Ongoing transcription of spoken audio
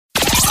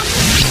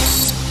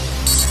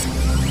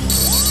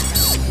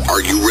Are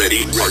you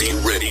ready? Are you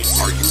ready?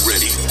 Are you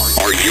ready?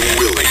 Are you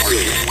willing? Are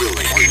you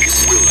willing? Are you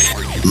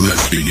willing?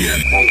 Let's begin.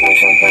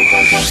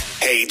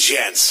 Hey,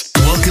 gents.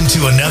 Welcome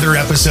to another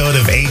episode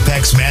of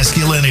Apex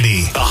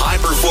Masculinity, A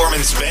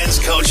high-performance men's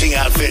coaching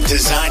outfit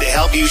designed to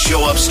help you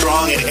show up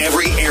strong in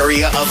every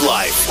area of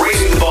life.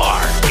 Raising the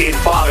bar in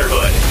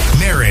fatherhood,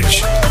 marriage,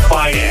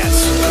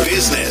 finance,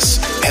 business,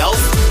 health,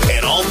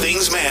 and all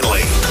things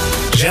manly.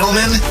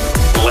 gentlemen.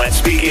 Let's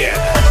begin.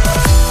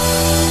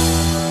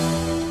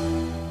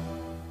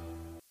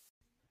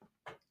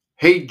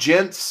 Hey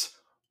gents,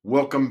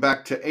 welcome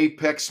back to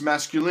Apex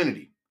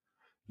Masculinity.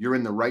 You're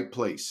in the right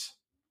place.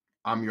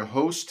 I'm your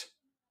host,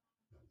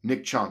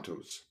 Nick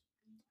Chantos.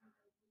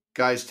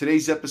 Guys,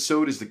 today's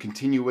episode is the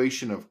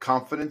continuation of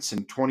Confidence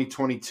in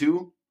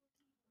 2022.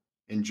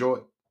 Enjoy.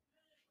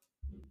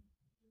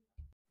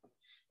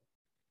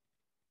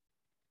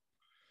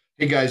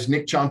 Hey guys,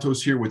 Nick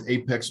Chantos here with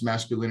Apex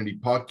Masculinity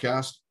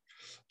Podcast.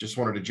 Just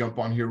wanted to jump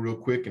on here real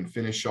quick and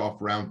finish off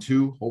round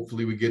 2.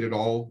 Hopefully we get it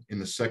all in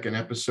the second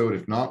episode.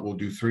 If not, we'll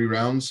do 3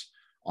 rounds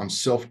on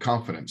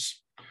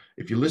self-confidence.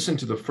 If you listen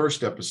to the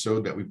first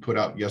episode that we put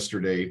out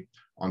yesterday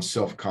on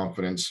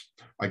self-confidence,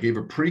 I gave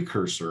a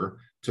precursor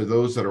to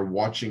those that are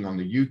watching on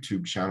the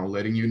YouTube channel,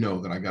 letting you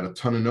know that I got a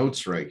ton of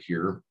notes right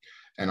here.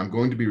 And I'm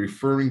going to be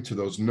referring to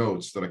those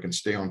notes that I can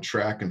stay on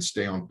track and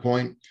stay on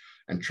point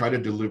and try to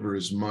deliver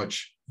as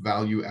much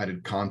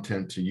value-added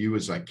content to you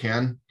as I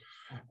can.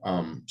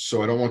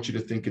 So I don't want you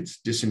to think it's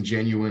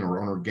disingenuous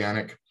or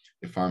unorganic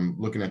if I'm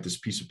looking at this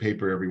piece of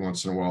paper every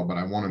once in a while, but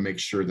I want to make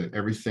sure that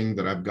everything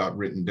that I've got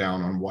written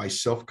down on why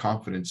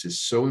self-confidence is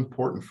so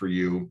important for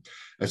you,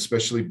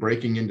 especially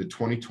breaking into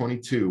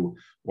 2022,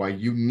 why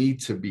you need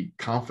to be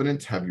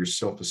confident, have your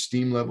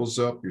self-esteem levels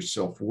up, your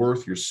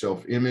self-worth, your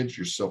self-image,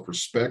 your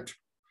self-respect.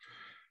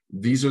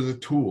 These are the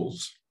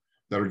tools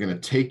that are going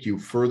to take you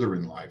further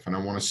in life, and I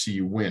want to see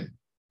you win.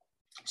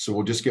 So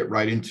we'll just get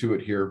right into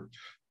it here.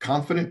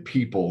 Confident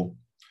people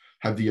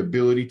have the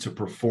ability to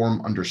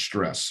perform under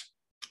stress.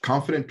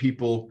 Confident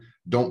people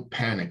don't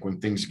panic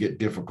when things get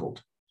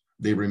difficult.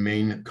 They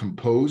remain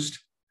composed.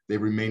 They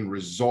remain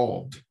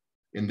resolved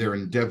in their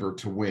endeavor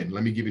to win.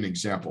 Let me give you an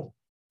example.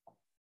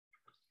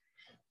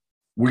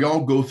 We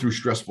all go through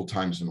stressful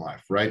times in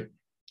life, right?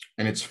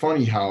 And it's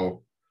funny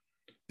how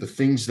the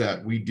things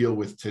that we deal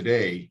with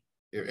today,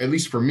 at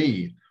least for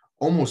me,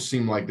 almost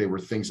seem like they were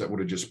things that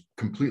would have just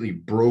completely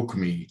broke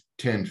me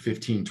 10,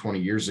 15, 20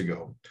 years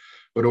ago.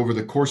 But over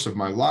the course of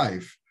my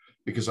life,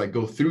 because I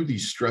go through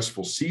these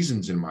stressful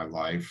seasons in my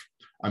life,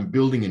 I'm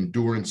building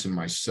endurance in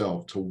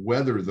myself to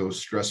weather those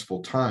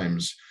stressful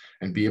times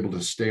and be able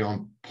to stay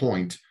on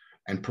point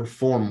and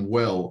perform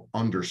well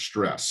under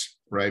stress,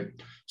 right?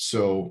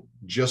 So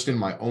just in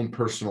my own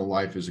personal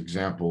life as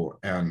example,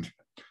 and,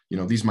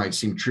 these might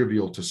seem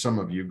trivial to some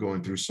of you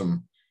going through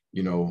some,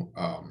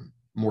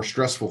 more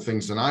stressful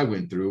things than I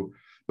went through,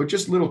 but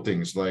just little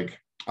things like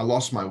I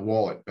lost my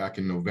wallet back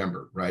in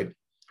November, right?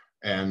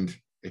 And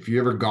if you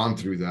ever gone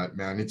through that,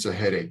 man, it's a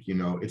headache.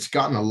 It's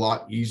gotten a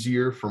lot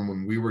easier from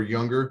when we were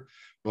younger,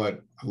 but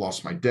I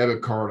lost my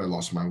debit card. I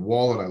lost my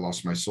wallet. I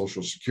lost my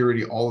social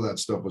security. All of that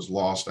stuff was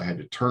lost. I had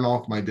to turn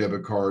off my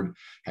debit card,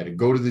 had to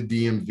go to the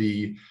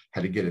DMV,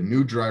 had to get a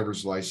new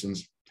driver's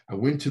license. I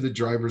went to the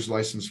driver's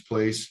license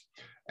place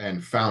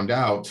and found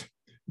out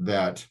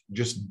that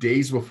just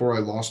days before I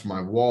lost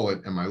my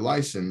wallet and my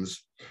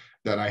license,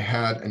 that I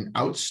had an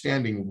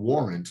outstanding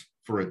warrant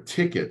for a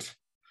ticket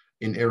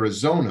in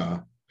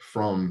Arizona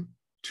from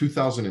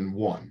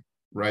 2001,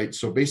 right?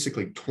 So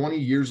basically 20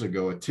 years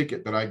ago, a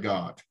ticket that I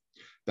got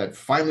that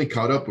finally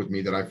caught up with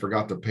me that I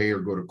forgot to pay or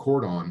go to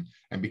court on.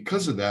 And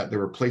because of that, they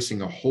were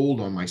placing a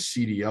hold on my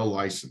CDL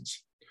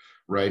license,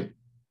 right?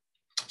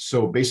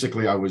 So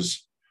basically I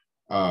was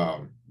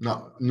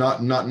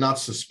not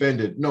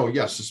suspended. No,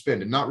 yeah,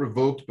 suspended, not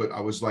revoked, but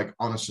I was like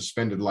on a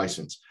suspended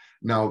license.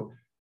 Now,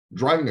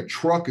 driving a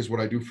truck is what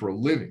I do for a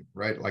living,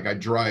 right? Like I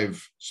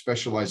drive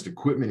specialized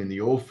equipment in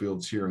the oil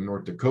fields here in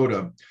North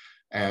Dakota.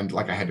 And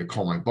like I had to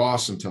call my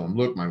boss and tell him,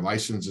 look, my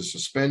license is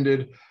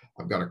suspended.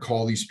 I've got to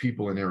call these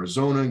people in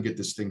Arizona and get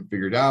this thing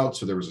figured out.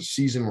 So there was a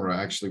season where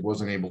I actually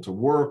wasn't able to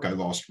work. I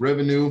lost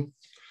revenue.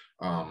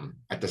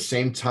 At the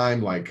same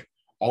time, like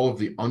all of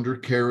the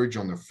undercarriage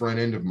on the front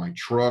end of my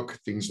truck,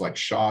 things like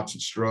shots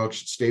and struts,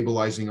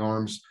 stabilizing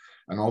arms,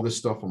 and all this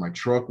stuff on my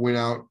truck went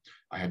out.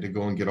 I had to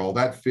go and get all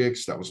that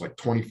fixed. That was like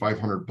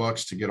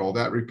 $2,500 to get all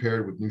that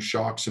repaired with new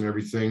shocks and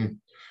everything.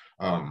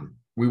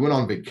 We went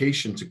on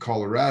vacation to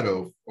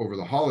Colorado over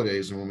the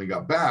holidays. And when we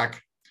got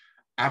back,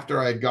 after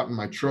I had gotten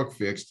my truck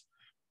fixed,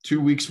 2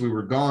 weeks we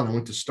were gone, I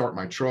went to start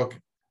my truck.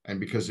 And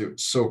because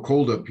it's so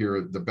cold up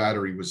here, the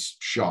battery was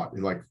shot.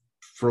 It like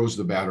froze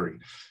the battery.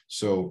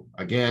 So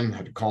again,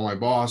 had to call my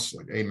boss,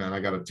 like, hey man, I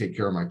got to take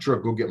care of my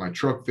truck, go get my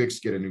truck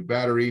fixed, get a new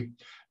battery.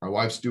 My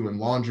wife's doing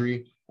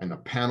laundry and the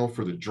panel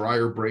for the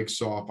dryer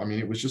breaks off. I mean,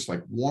 it was just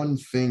like one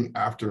thing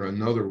after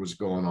another was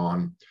going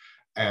on.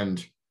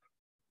 And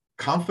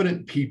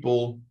confident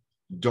people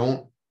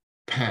don't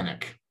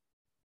panic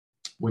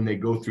when they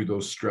go through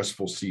those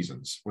stressful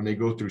seasons, when they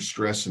go through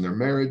stress in their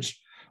marriage,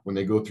 when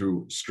they go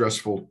through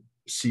stressful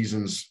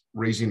seasons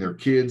raising their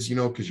kids,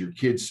 because your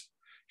kids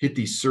hit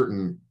these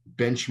certain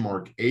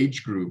benchmark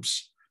age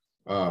groups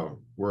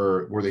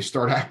where they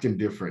start acting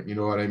different, you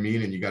know what I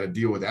mean? And you got to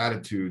deal with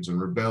attitudes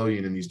and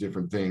rebellion and these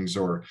different things,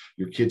 or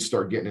your kids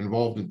start getting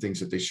involved in things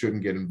that they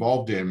shouldn't get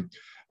involved in.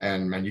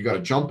 And man, you got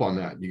to jump on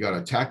that. You got to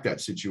attack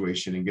that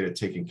situation and get it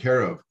taken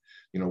care of,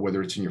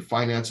 whether it's in your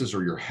finances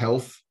or your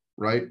health,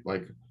 right?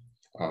 Like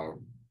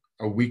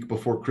a week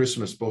before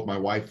Christmas, both my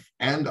wife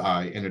and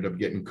I ended up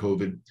getting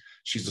COVID.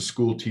 She's a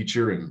school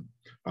teacher, and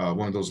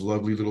one of those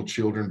lovely little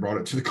children brought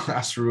it to the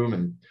classroom,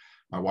 and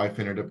my wife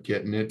ended up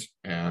getting it.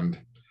 And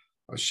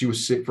she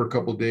was sick for a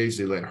couple of days.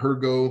 They let her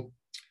go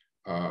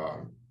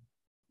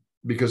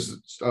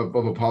because of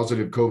a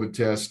positive COVID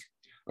test.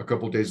 A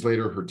couple of days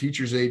later, her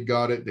teacher's aide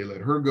got it. They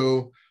let her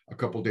go. A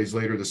couple of days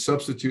later, the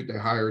substitute they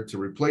hired to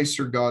replace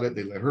her got it.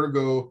 They let her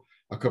go.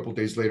 A couple of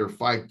days later,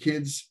 5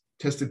 kids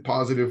tested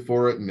positive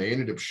for it, and they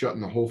ended up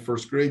shutting the whole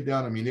first grade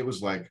down. I mean, it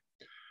was like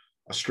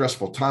a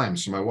stressful time.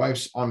 So my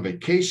wife's on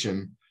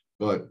vacation,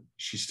 but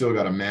she still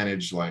got to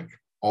manage like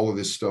all of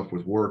this stuff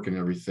with work and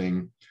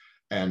everything.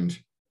 And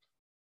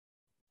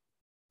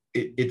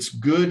it's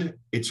good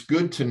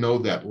to know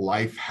that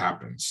life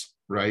happens,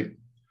 right?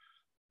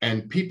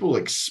 And people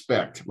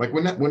expect, like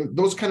when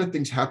those kind of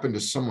things happen to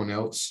someone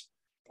else,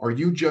 are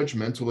you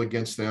judgmental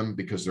against them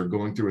because they're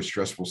going through a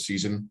stressful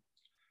season?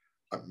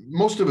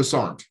 Most of us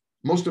aren't.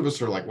 Most of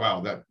us are like,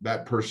 wow,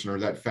 that person or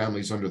that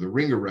family's under the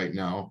ringer right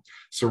now,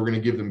 so we're going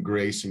to give them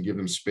grace and give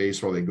them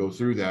space while they go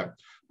through that.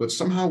 But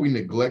somehow we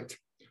neglect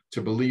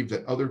to believe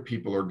that other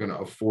people are going to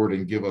afford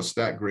and give us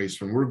that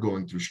grace when we're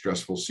going through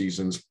stressful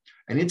seasons.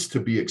 And it's to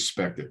be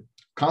expected.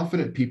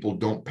 Confident people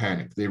don't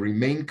panic. They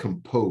remain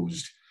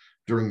composed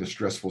during the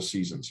stressful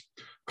seasons.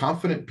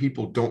 Confident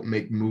people don't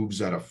make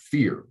moves out of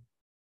fear,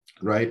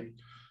 right?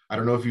 I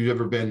don't know if you've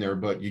ever been there,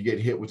 but you get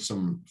hit with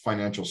some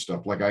financial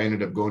stuff. Like I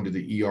ended up going to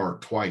the ER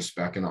twice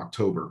back in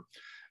October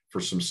for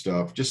some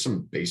stuff, just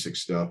some basic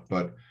stuff.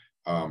 But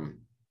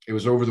it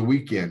was over the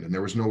weekend and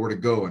there was nowhere to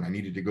go, and I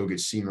needed to go get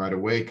seen right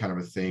away, kind of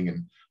a thing. And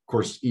of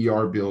course,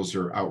 ER bills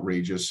are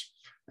outrageous.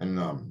 And,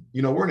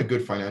 we're in a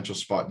good financial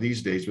spot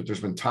these days, but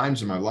there's been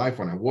times in my life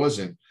when I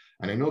wasn't.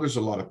 And I know there's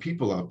a lot of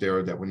people out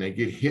there that when they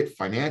get hit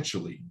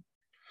financially,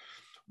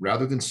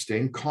 rather than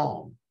staying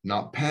calm,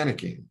 not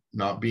panicking,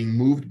 not being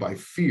moved by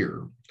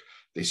fear,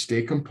 they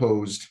stay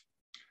composed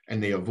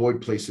and they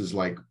avoid places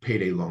like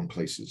payday loan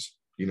places.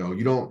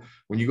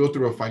 When you go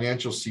through a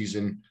financial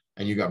season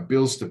and you got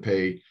bills to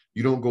pay,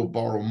 you don't go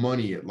borrow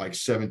money at like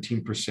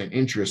 17%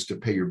 interest to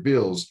pay your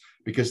bills,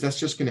 because that's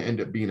just going to end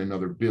up being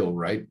another bill,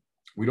 right?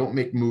 We don't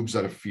make moves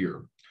out of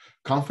fear.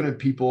 Confident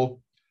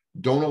people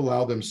don't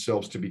allow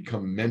themselves to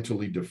become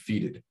mentally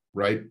defeated,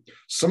 right?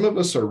 Some of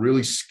us are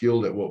really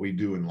skilled at what we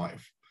do in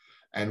life,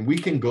 and we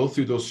can go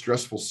through those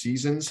stressful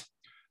seasons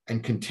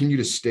and continue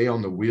to stay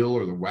on the wheel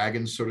or the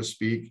wagon, so to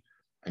speak,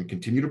 and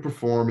continue to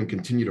perform and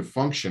continue to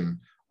function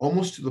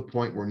almost to the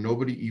point where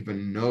nobody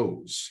even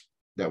knows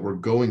that we're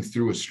going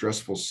through a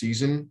stressful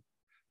season.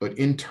 But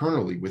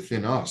internally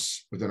within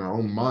us, within our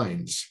own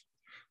minds,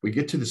 we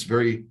get to this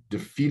very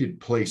defeated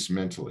place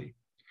mentally.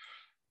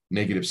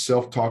 Negative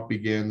self-talk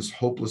begins,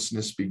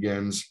 hopelessness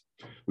begins.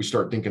 We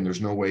start thinking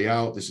there's no way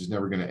out, this is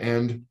never going to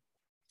end.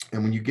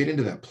 And when you get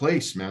into that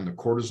place, man, the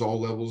cortisol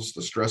levels,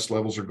 the stress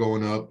levels are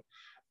going up,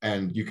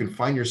 and you can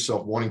find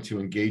yourself wanting to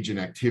engage in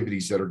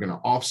activities that are going to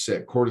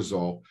offset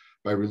cortisol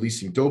by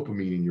releasing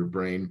dopamine in your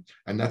brain.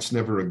 And that's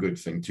never a good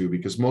thing too,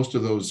 because most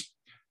of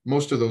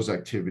those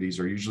activities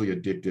are usually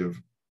addictive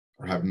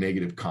or have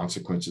negative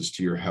consequences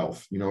to your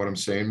health. You know what I'm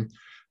saying?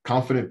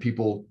 Confident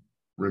people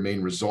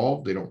remain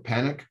resolved. They don't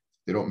panic.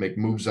 They don't make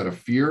moves out of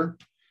fear,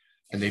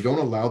 and they don't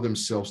allow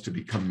themselves to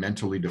become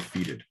mentally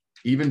defeated.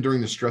 Even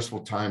during the stressful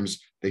times,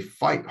 they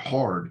fight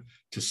hard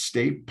to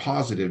stay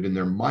positive in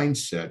their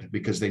mindset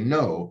because they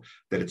know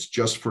that it's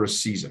just for a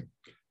season.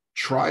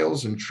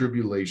 Trials and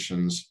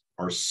tribulations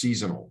are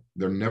seasonal.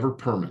 They're never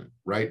permanent,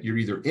 right? You're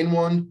either in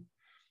one,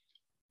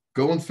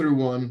 going through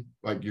one,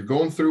 like you're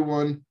going through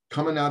one,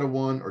 coming out of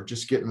one, or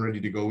just getting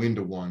ready to go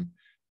into one,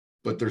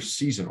 but they're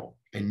seasonal.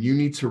 And you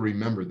need to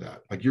remember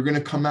that. Like you're going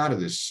to come out of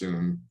this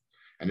soon,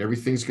 and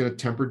everything's going to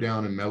temper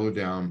down and mellow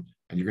down,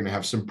 and you're going to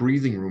have some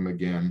breathing room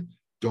again.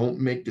 Don't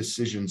make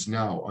decisions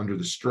now under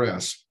the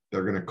stress that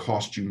are going to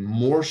cost you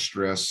more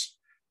stress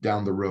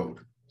down the road.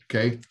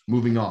 Okay,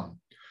 moving on.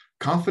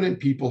 Confident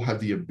people have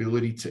the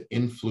ability to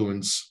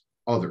influence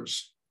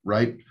others,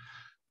 right?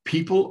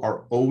 People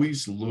are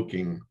always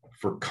looking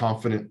for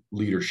confident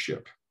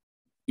leadership,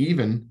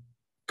 even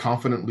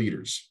confident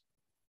leaders.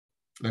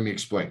 Let me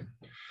explain.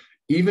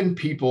 Even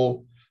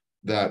people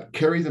that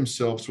carry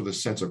themselves with a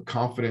sense of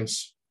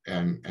confidence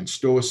and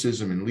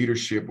stoicism and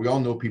leadership, we all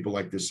know people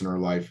like this in our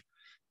life.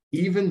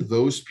 Even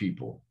those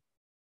people,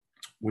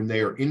 when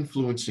they are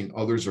influencing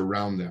others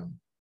around them,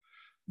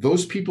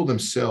 those people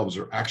themselves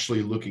are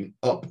actually looking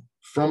up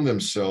from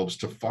themselves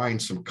to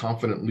find some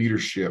confident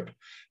leadership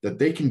that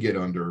they can get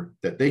under,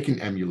 that they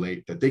can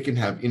emulate, that they can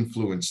have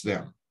influence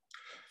them.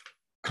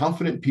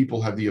 Confident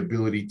people have the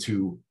ability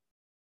to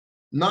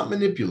not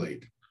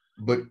manipulate,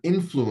 but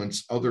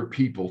influence other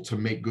people to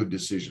make good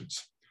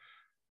decisions.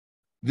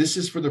 This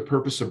is for the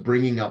purpose of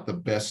bringing out the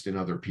best in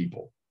other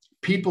people.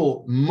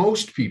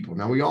 Most people,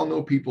 now we all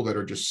know people that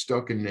are just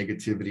stuck in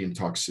negativity and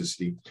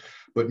toxicity,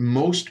 but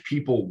most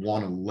people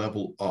want to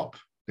level up.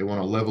 They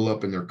want to level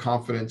up in their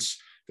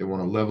confidence. They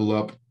want to level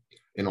up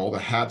in all the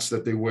hats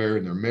that they wear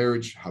in their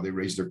marriage, how they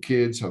raise their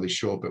kids, how they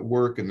show up at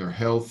work, in their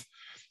health,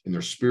 in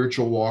their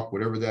spiritual walk,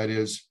 whatever that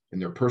is, in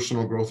their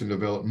personal growth and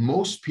development.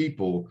 Most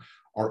people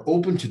are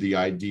open to the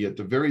idea, at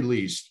the very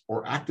least,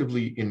 or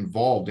actively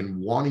involved in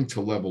wanting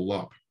to level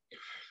up.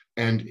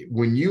 And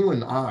when you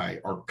and I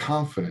are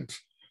confident,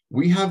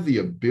 we have the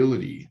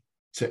ability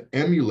to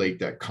emulate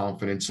that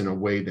confidence in a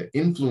way that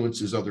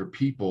influences other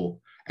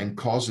people and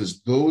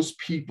causes those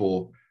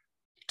people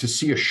to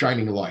see a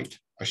shining light,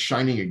 a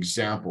shining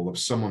example of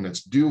someone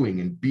that's doing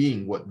and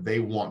being what they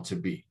want to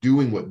be,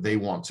 doing what they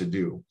want to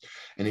do.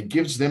 And it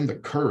gives them the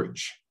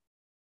courage,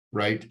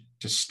 right,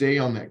 to stay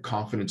on that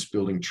confidence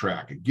building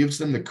track. It gives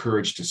them the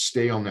courage to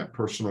stay on that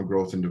personal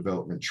growth and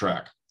development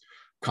track.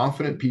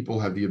 Confident people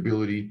have the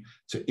ability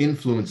to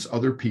influence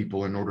other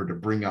people in order to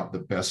bring out the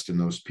best in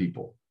those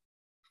people.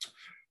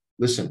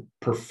 Listen,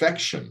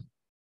 perfection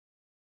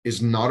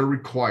is not a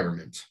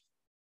requirement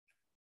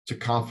to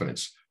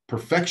confidence.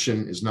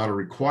 Perfection is not a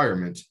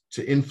requirement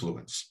to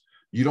influence.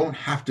 You don't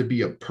have to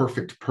be a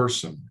perfect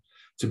person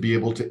to be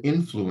able to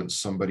influence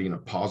somebody in a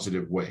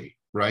positive way,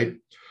 right?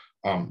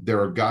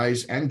 There are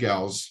guys and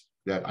gals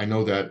that I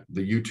know that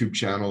the YouTube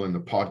channel and the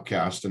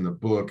podcast and the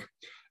book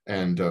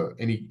and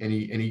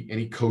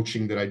any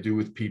coaching that I do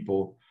with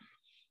people,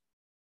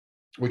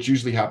 which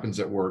usually happens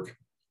at work,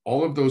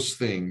 all of those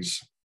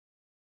things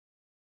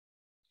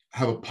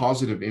have a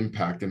positive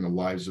impact in the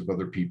lives of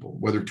other people,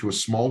 whether to a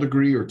small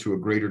degree or to a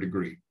greater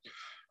degree.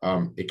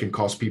 It can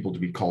cause people to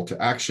be called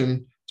to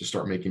action, to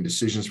start making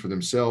decisions for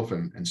themselves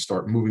and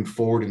start moving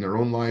forward in their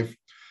own life.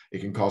 It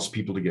can cause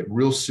people to get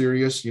real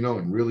serious,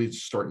 and really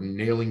start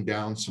nailing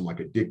down some like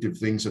addictive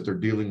things that they're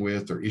dealing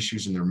with or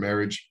issues in their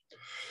marriage.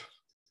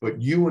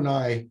 But you and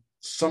I,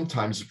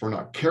 sometimes, if we're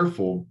not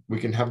careful, we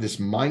can have this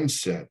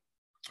mindset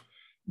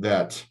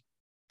that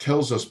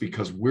tells us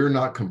because we're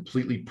not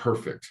completely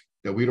perfect,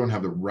 that we don't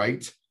have the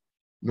right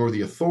nor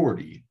the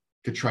authority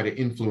to try to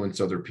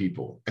influence other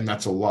people. And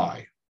that's a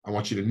lie. I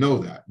want you to know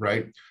that,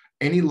 right?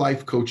 Any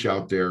life coach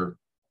out there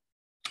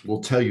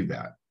will tell you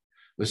that.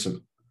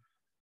 Listen,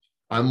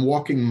 I'm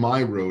walking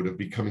my road of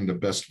becoming the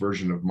best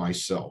version of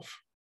myself.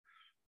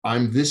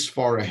 I'm this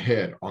far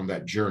ahead on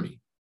that journey.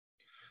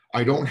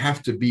 I don't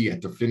have to be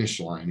at the finish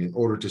line in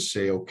order to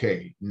say,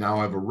 okay, now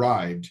I've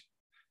arrived.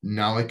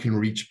 Now I can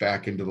reach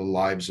back into the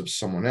lives of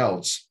someone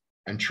else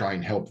and try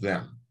and help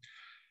them.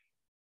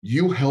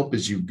 You help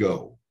as you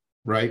go,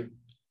 right?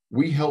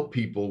 We help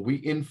people, we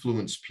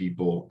influence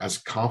people. As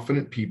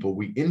confident people,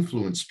 we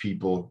influence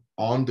people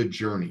on the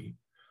journey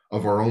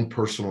of our own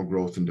personal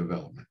growth and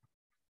development.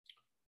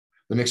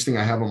 The next thing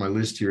I have on my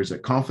list here is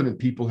that confident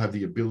people have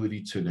the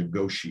ability to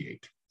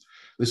negotiate.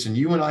 Listen,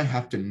 you and I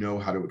have to know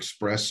how to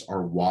express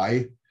our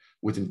why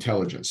with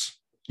intelligence.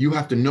 You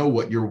have to know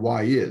what your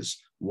why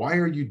is. Why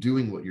are you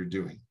doing what you're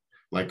doing?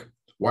 Like,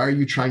 why are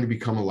you trying to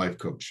become a life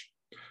coach?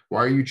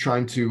 Why are you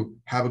trying to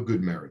have a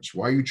good marriage?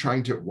 Why are you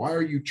trying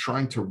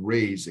to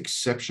raise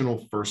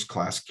exceptional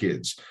first-class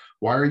kids?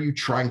 Why are you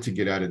trying to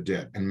get out of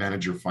debt and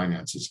manage your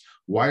finances?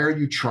 Why are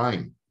you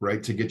trying,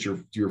 right, to get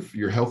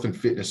your health and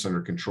fitness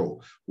under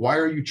control? Why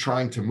are you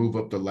trying to move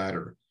up the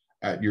ladder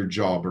at your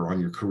job or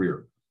on your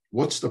career?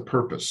 What's the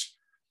purpose?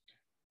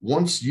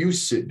 Once you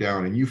sit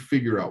down and you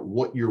figure out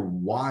what your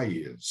why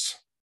is,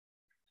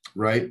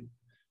 right,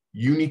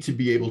 you need to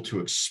be able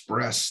to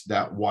express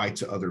that why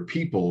to other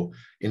people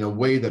in a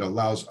way that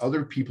allows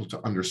other people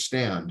to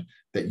understand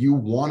that you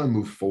want to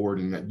move forward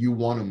and that you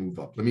want to move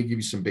up. Let me give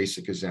you some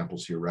basic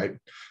examples here, right?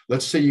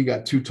 Let's say you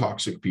got two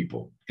toxic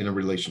people in a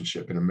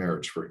relationship, in a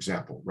marriage, for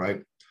example,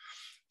 right?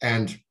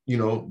 And,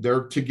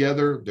 they're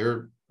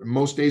together.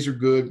 Most days are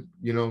good.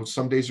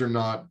 Some days are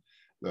not.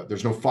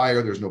 There's no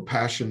fire. There's no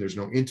passion. There's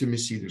no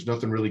intimacy. There's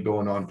nothing really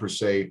going on per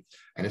se.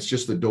 And it's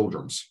just the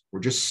doldrums. We're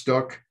just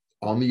stuck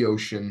on the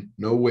ocean,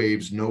 no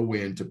waves, no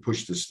wind to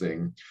push this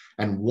thing.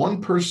 And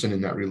one person in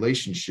that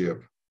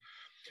relationship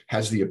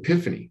has the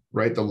epiphany,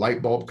 right? The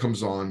light bulb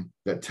comes on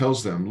that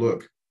tells them,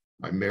 look,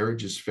 my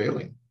marriage is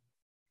failing.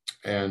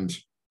 And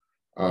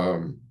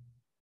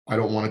I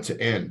don't want it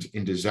to end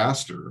in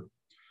disaster.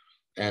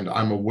 And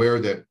I'm aware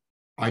that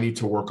I need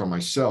to work on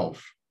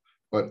myself,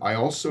 but I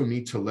also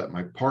need to let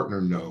my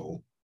partner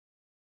know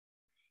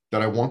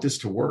that I want this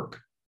to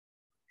work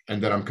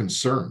and that I'm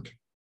concerned.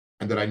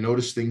 And that I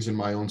notice things in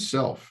my own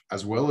self,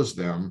 as well as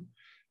them,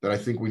 that I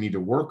think we need to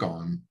work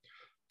on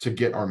to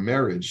get our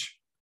marriage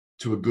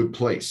to a good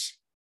place.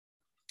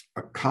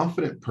 A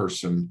confident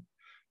person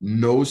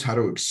knows how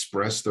to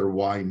express their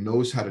why,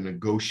 knows how to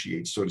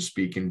negotiate, so to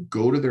speak, and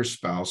go to their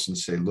spouse and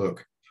say,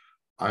 look,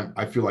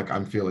 I feel like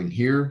I'm feeling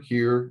here,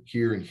 here,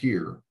 here, and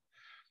here.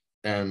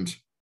 And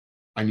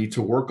I need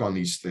to work on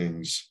these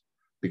things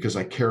because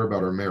I care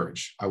about our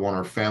marriage. I want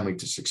our family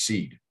to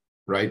succeed,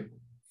 right?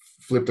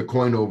 flip the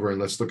coin over and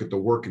let's look at the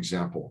work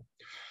example.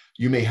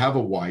 You may have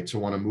a why to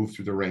want to move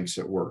through the ranks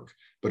at work,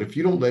 but if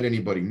you don't let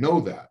anybody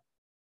know that,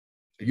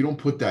 you don't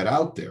put that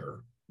out there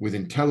with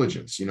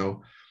intelligence,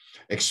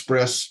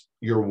 express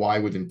your why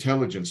with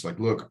intelligence. Like,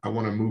 look, I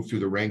want to move through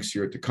the ranks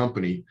here at the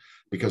company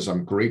because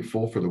I'm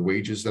grateful for the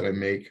wages that I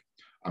make.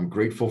 I'm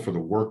grateful for the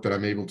work that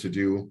I'm able to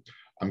do.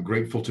 I'm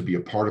grateful to be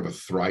a part of a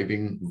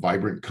thriving,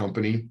 vibrant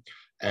company.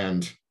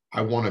 And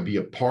I want to be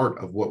a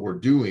part of what we're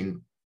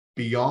doing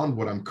beyond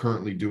what I'm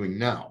currently doing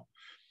now.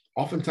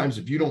 Oftentimes,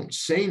 if you don't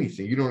say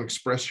anything, you don't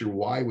express your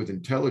why with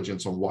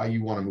intelligence on why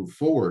you want to move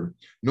forward,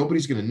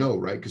 nobody's going to know,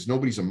 right? Because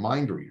nobody's a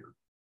mind reader.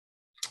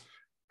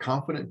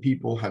 Confident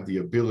people have the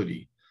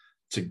ability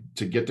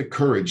to get the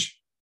courage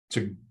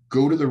to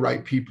go to the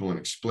right people and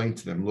explain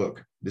to them,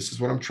 look, this is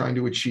what I'm trying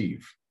to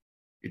achieve.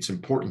 It's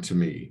important to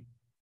me.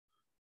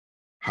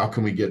 How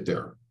can we get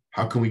there?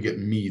 How can we get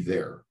me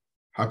there?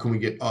 How can we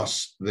get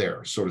us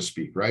there, so to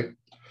speak, right?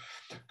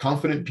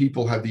 Confident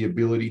people have the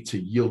ability to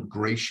yield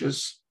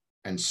gracious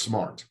and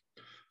smart.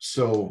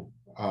 So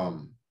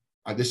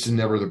this is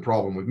never the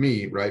problem with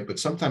me, right? But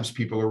sometimes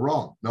people are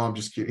wrong. No, I'm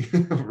just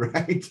kidding,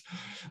 right?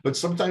 But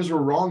sometimes we're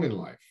wrong in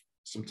life.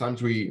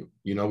 Sometimes we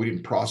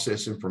didn't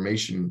process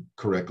information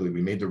correctly.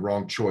 We made the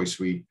wrong choice.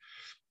 We,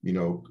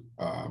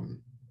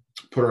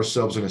 put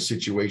ourselves in a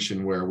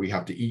situation where we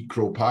have to eat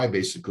crow pie,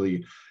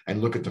 basically,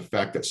 and look at the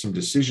fact that some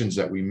decisions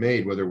that we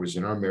made, whether it was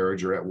in our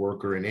marriage or at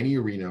work or in any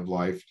arena of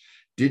life,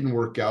 didn't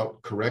work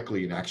out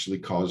correctly and actually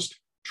caused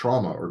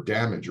trauma or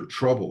damage or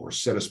trouble or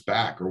set us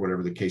back or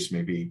whatever the case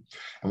may be.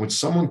 And when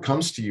someone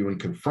comes to you and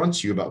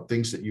confronts you about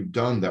things that you've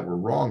done that were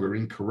wrong or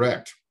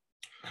incorrect,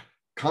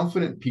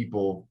 confident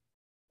people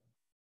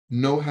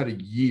know how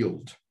to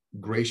yield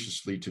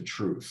graciously to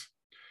truth.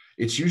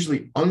 It's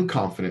usually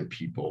unconfident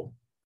people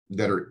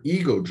that are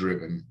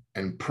ego-driven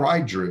and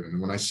pride-driven.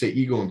 When I say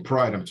ego and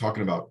pride, I'm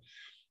talking about,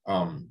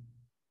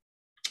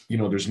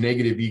 there's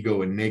negative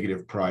ego and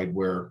negative pride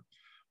where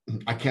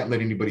I can't let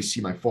anybody see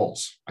my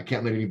faults. I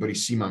can't let anybody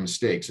see my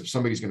mistakes. If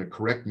somebody's going to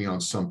correct me on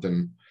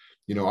something,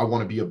 I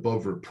want to be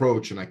above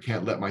reproach, and I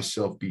can't let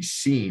myself be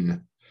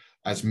seen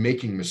as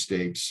making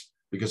mistakes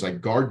because I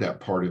guard that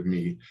part of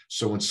me.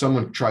 So when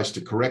someone tries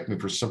to correct me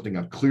for something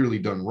I've clearly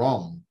done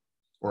wrong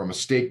or a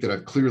mistake that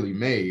I've clearly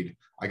made,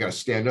 I got to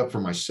stand up for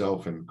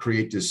myself and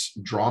create this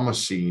drama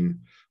scene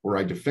where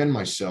I defend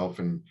myself.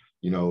 And,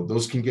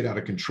 those can get out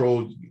of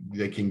control.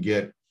 They can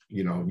get,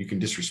 you can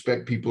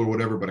disrespect people or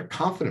whatever, but a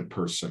confident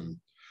person,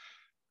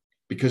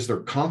 because they're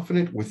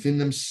confident within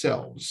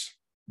themselves,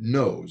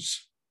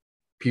 knows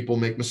people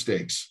make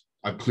mistakes.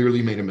 I've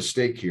clearly made a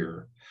mistake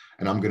here,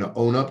 and I'm going to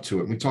own up to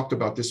it. And we talked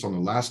about this on the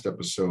last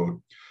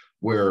episode,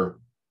 where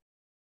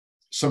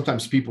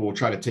sometimes people will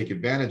try to take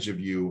advantage of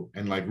you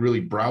and like really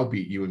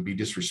browbeat you and be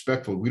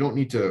disrespectful. We don't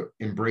need to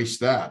embrace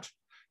that,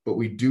 but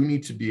we do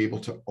need to be able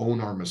to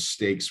own our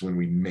mistakes when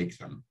we make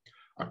them.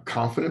 A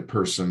confident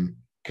person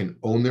can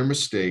own their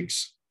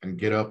mistakes and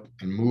get up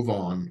and move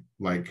on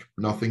like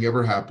nothing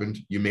ever happened.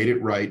 You made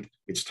it right.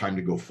 It's time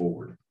to go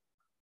forward.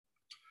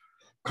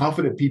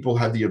 Confident people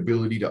have the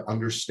ability to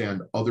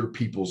understand other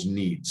people's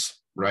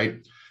needs,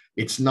 right?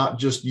 It's not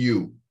just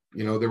you.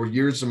 There were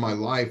years in my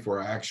life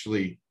where I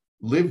actually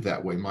lived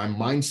that way. My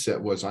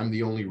mindset was I'm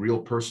the only real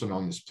person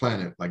on this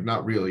planet. Like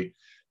not really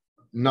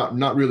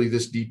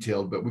this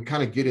detailed, but we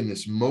kind of get in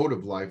this mode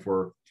of life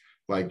where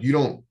like you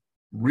don't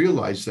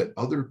realize that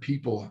other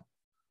people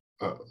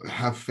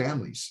have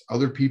families.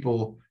 Other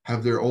people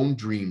have their own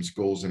dreams,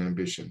 goals, and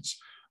ambitions.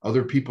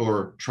 Other people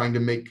are trying to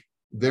make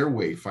their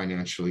way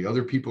financially.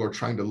 Other people are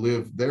trying to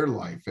live their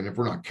life. And if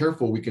we're not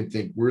careful, we can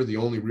think we're the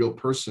only real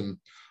person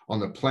on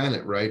the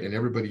planet, right? And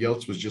everybody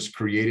else was just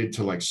created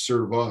to like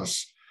serve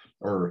us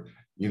or,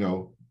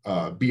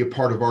 be a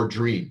part of our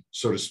dream,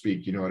 so to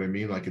speak. You know what I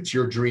mean? Like it's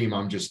your dream,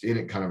 I'm just in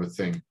it kind of a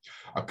thing.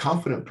 A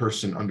confident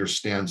person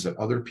understands that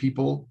other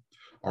people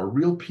are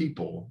real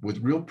people with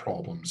real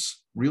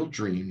problems, real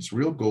dreams,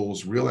 real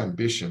goals, real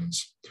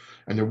ambitions.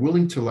 And they're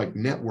willing to like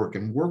network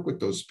and work with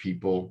those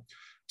people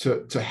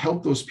to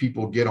help those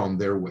people get on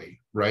their way,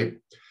 right?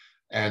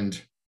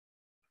 And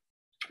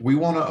we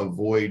want to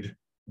avoid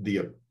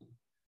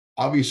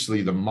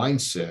obviously the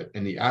mindset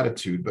and the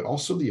attitude, but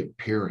also the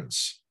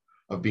appearance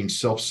of being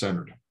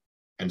self-centered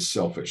and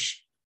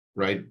selfish,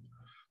 right?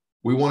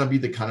 We want to be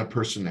the kind of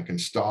person that can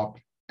stop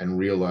and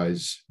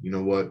realize, you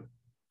know what?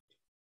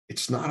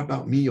 It's not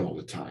about me all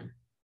the time.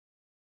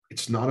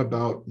 It's not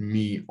about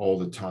me all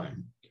the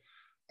time.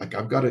 Like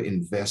I've got to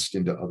invest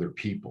into other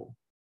people.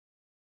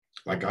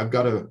 Like I've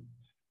got to,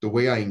 the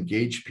way I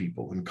engage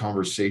people in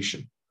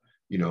conversation,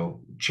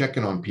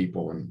 checking on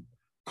people and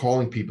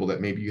calling people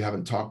that maybe you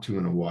haven't talked to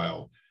in a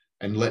while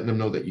and letting them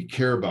know that you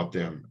care about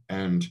them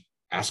and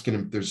asking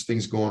them if there's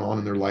things going on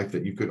in their life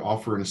that you could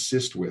offer and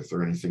assist with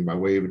or anything by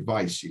way of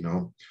advice,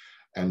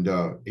 and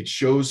it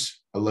shows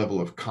a level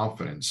of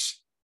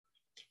confidence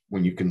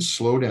when you can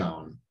slow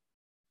down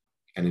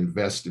and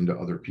invest into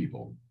other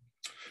people.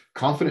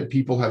 Confident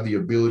people have the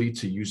ability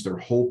to use their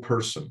whole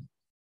person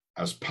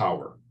as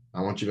power.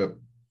 I want you to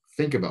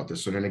think about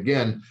this. And then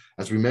again,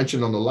 as we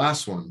mentioned on the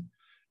last one,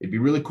 it'd be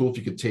really cool if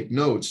you could take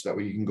notes. That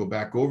way you can go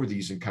back over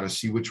these and kind of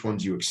see which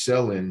ones you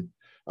excel in,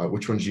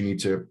 which ones you need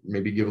to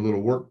maybe give a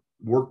little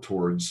work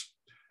towards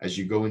as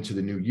you go into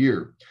the new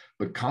year.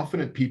 But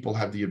confident people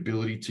have the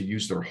ability to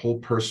use their whole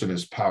person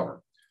as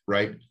power,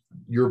 right?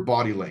 Your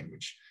body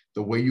language,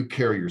 the way you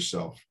carry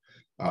yourself.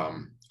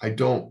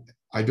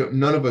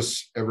 None of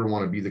us ever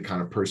want to be the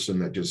kind of person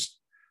that just,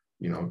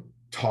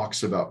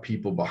 talks about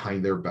people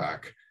behind their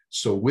back.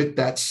 So with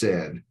that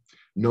said,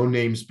 no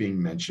names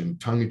being mentioned,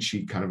 tongue in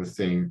cheek kind of a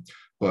thing.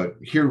 But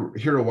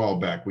here a while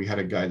back, we had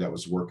a guy that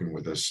was working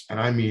with us. And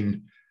I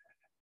mean,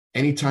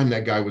 anytime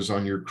that guy was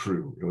on your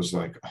crew, it was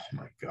like, oh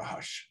my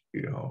gosh,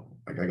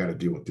 like I got to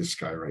deal with this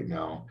guy right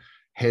now.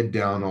 Head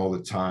down all the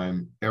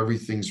time.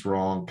 Everything's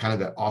wrong. Kind of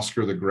that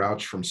Oscar the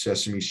Grouch from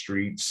Sesame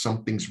Street.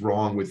 Something's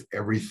wrong with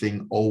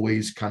everything,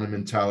 always kind of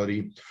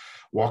mentality.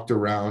 Walked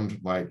around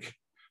like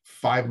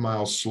 5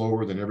 miles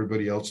slower than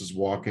everybody else is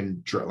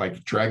walking,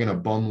 like dragging a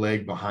bum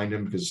leg behind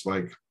him because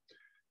like,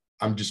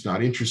 I'm just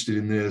not interested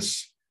in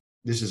this.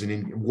 This is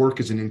work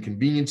is an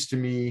inconvenience to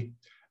me.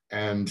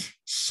 And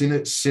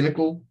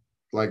cynical,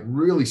 like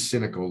really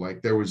cynical,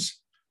 like there was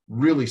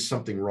really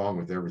something wrong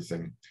with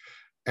everything.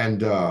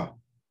 And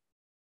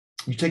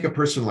you take a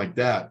person like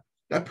that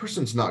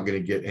person's not going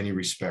to get any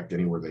respect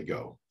anywhere they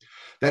go.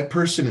 That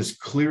person is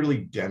clearly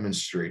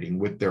demonstrating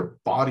with their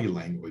body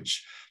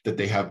language that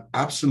they have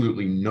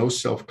absolutely no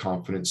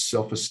self-confidence,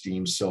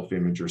 self-esteem,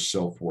 self-image, or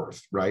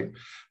self-worth, right?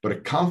 But a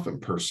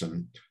confident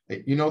person,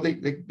 they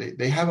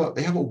have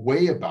a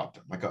way about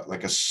them,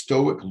 like a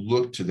stoic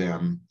look to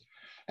them.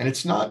 And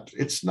it's not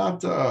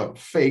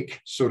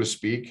fake, so to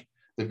speak.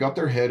 They've got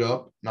their head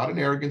up, not in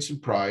arrogance and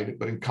pride,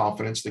 but in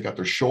confidence. They got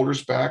their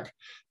shoulders back.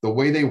 The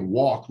way they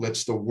walk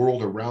lets the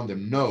world around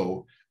them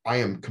know I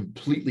am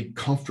completely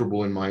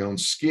comfortable in my own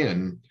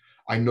skin.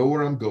 I know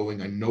where I'm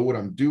going. I know what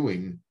I'm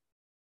doing.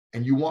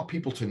 And you want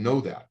people to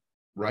know that,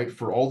 right?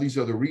 For all these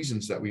other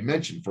reasons that we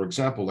mentioned. For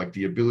example, like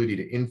the ability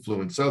to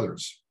influence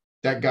others.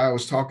 That guy I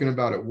was talking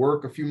about at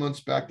work a few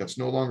months back that's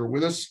no longer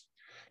with us,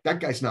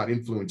 that guy's not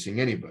influencing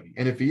anybody.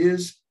 And if he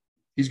is,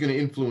 he's going to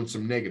influence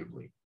them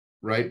negatively,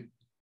 right?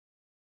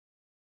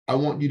 I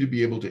want you to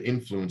be able to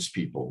influence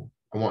people.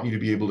 I want you to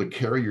be able to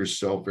carry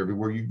yourself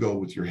everywhere you go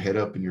with your head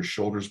up and your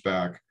shoulders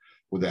back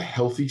with a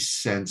healthy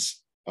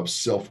sense of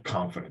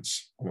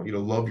self-confidence. I want you to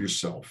love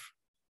yourself.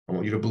 I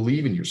want you to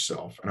believe in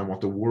yourself. And I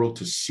want the world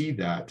to see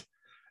that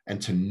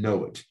and to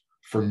know it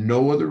for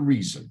no other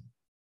reason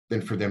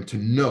than for them to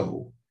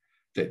know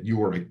that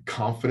you are a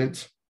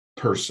confident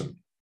person,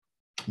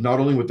 not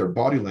only with their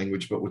body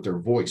language, but with their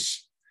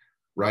voice,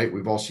 right?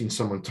 We've all seen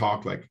someone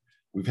talk. Like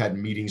we've had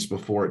meetings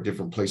before at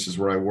different places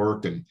where I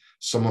worked, and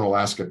someone will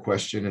ask a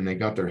question and they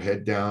got their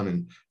head down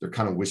and they're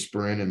kind of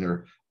whispering and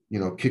they're,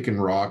 kicking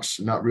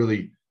rocks, not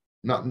really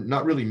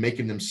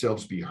making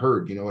themselves be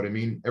heard. You know what I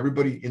mean?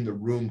 Everybody in the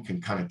room can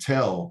kind of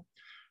tell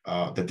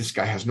that this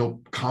guy has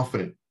no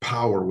confident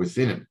power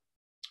within him,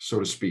 so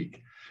to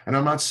speak. And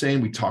I'm not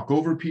saying we talk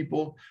over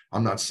people.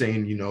 I'm not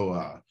saying,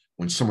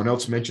 when someone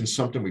else mentions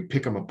something, we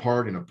pick them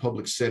apart in a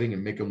public setting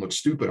and make them look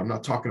stupid. I'm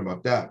not talking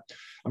about that.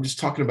 I'm just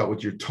talking about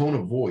with your tone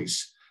of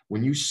voice.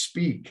 When you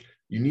speak,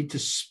 you need to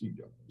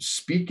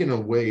speak in a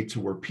way to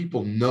where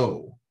people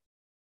know,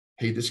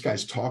 hey, this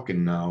guy's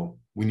talking now.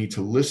 We need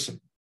to listen,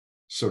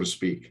 so to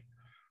speak.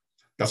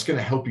 That's going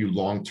to help you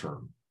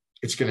long-term.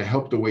 It's going to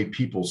help the way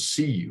people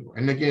see you.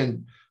 And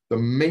again, the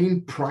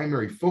main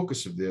primary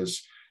focus of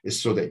this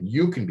is so that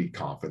you can be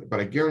confident.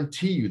 But I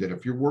guarantee you that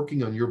if you're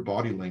working on your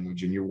body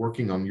language and you're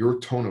working on your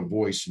tone of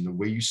voice and the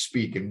way you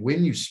speak and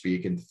when you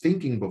speak and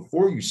thinking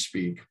before you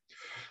speak,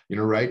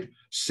 right?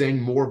 Saying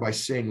more by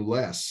saying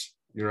less,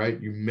 right?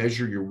 You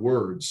measure your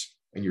words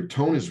and your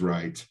tone is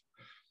right.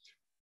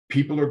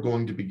 People are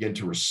going to begin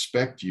to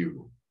respect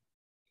you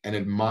and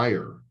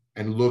admire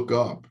and look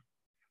up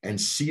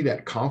and see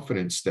that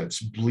confidence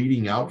that's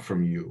bleeding out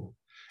from you.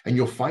 And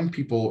you'll find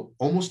people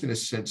almost in a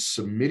sense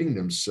submitting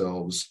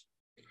themselves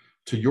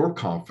to your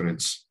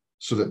confidence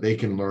so that they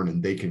can learn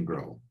and they can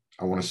grow.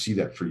 I want to see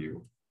that for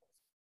you.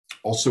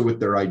 Also with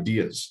their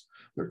ideas,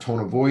 their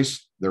tone of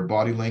voice, their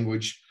body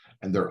language,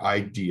 and their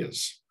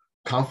ideas.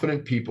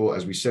 Confident people,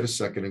 as we said a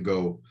second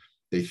ago,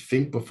 they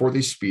think before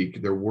they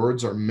speak. Their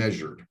words are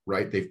measured,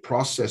 right? They've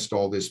processed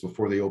all this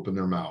before they open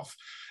their mouth.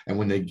 And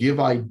when they give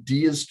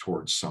ideas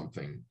towards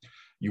something,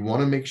 you want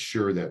to make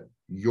sure that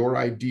your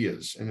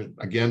ideas, and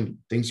again,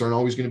 things aren't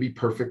always going to be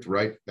perfect,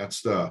 right?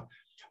 That's the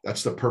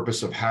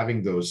purpose of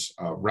having those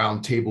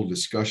round table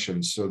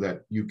discussions so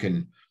that you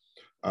can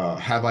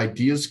have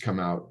ideas come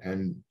out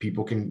and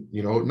people can,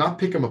 not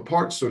pick them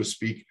apart, so to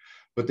speak,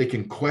 but they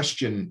can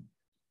question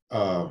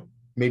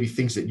maybe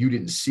things that you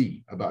didn't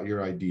see about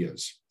your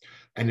ideas.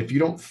 And if you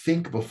don't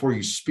think before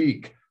you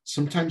speak,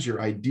 sometimes your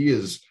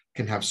ideas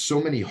can have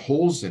so many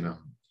holes in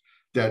them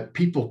that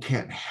people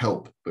can't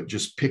help but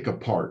just pick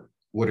apart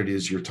what it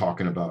is you're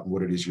talking about and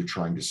what it is you're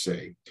trying to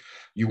say.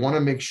 You want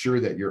to make sure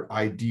that your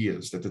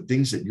ideas, that the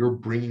things that you're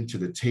bringing to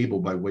the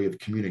table by way of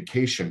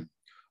communication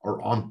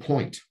are on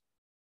point.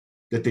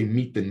 that they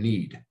meet the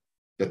need,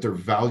 that they're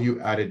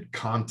value added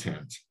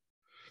content,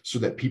 so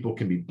that people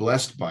can be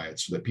blessed by it,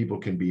 so that people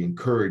can be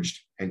encouraged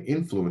and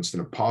influenced in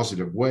a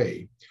positive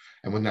way.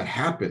 And when that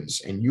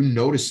happens, and you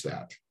notice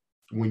that,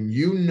 when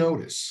you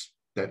notice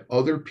that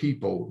other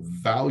people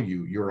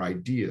value your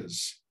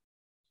ideas,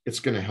 it's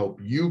going to help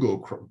you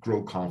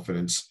grow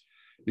confidence,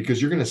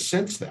 because you're going to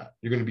sense that.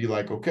 You're going to be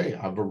like, okay,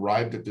 I've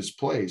arrived at this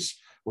place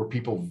where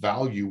people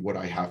value what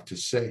I have to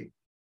say.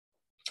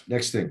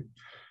 Next thing,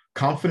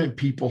 confident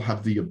people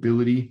have the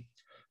ability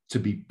to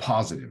be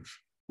positive,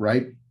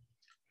 right?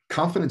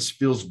 Confidence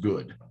feels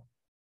good.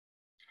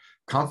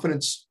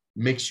 Confidence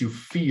makes you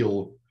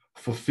feel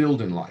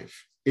fulfilled in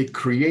life. It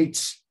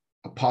creates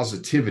a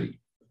positivity.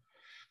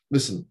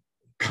 Listen,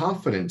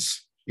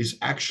 confidence is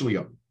actually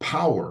a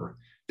power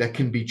that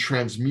can be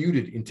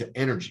transmuted into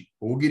energy.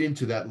 We'll get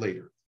into that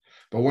later.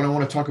 But what I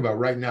want to talk about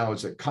right now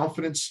is that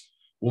confidence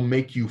will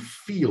make you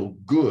feel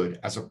good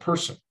as a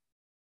person.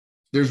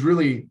 There's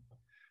really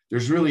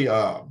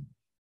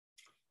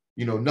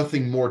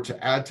nothing more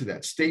to add to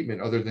that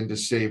statement other than to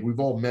say we've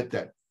all met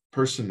that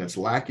person that's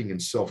lacking in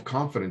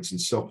self-confidence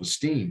and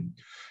self-esteem.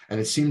 And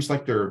it seems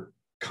like they're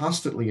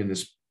constantly in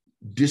this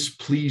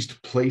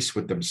displeased place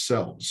with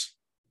themselves,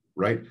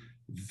 right?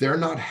 They're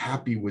not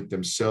happy with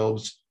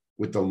themselves,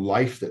 with the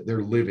life that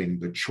they're living,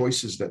 the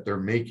choices that they're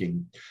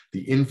making,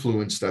 the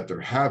influence that they're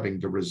having,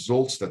 the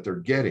results that they're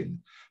getting,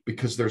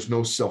 because there's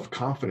no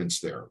self-confidence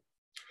there.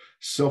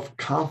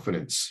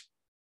 Self-confidence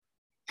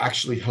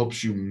actually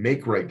helps you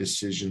make right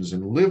decisions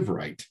and live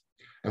right.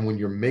 And when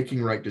you're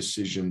making right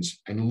decisions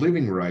and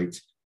living right,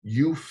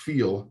 you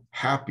feel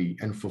happy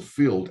and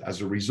fulfilled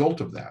as a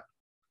result of that.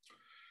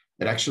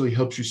 It actually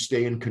helps you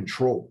stay in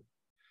control.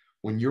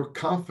 When you're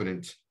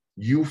confident,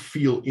 you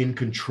feel in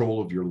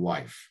control of your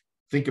life.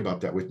 Think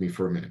about that with me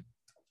for a minute.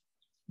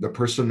 The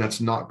person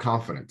that's not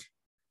confident,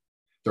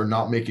 they're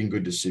not making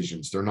good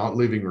decisions. They're not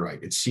living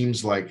right. It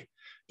seems like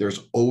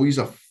there's always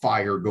a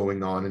fire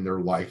going on in their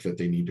life that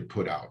they need to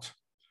put out.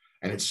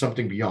 And it's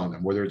something beyond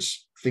them, whether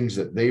it's things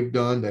that they've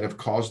done that have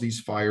caused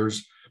these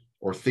fires,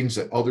 or things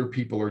that other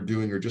people are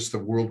doing, or just the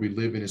world we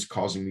live in is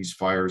causing these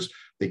fires.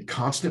 They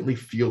constantly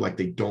feel like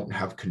they don't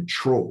have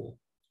control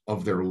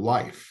of their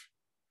life.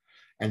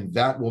 And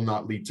that will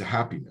not lead to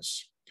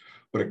happiness.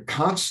 But a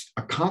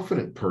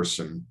confident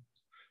person,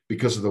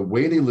 because of the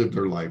way they live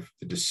their life,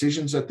 the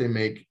decisions that they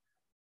make,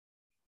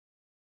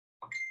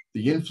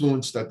 the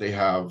influence that they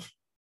have,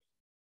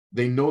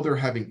 they know they're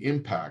having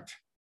impact.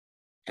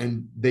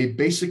 And they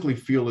basically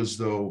feel as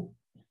though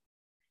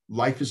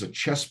life is a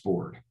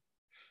chessboard,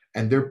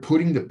 and they're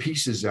putting the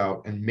pieces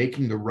out and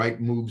making the right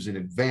moves in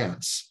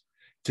advance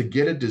to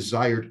get a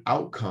desired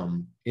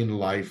outcome in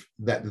life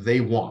that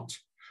they want.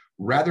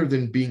 Rather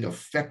than being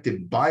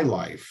affected by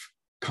life,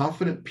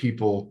 confident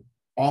people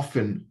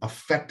often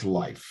affect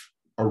life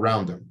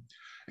around them.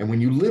 And when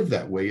you live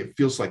that way, it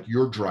feels like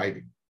you're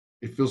driving.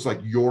 It feels like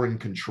you're in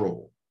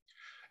control.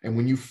 And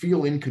when you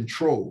feel in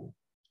control,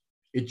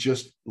 it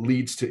just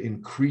leads to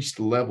increased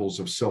levels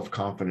of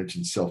self-confidence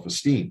and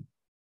self-esteem.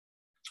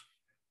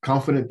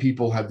 Confident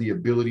people have the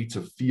ability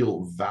to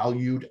feel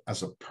valued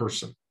as a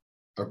person,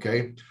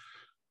 okay?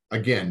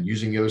 Again,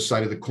 using the other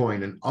side of the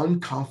coin, an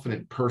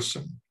unconfident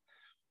person,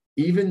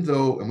 even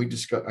though, and we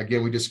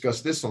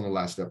discussed this on the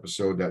last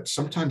episode, that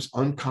sometimes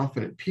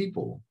unconfident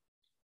people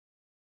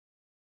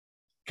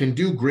can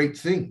do great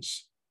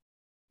things.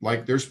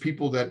 Like there's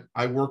people that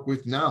I work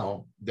with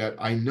now that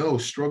I know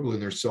struggle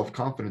in their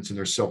self-confidence and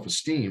their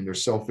self-esteem, their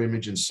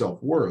self-image and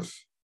self-worth.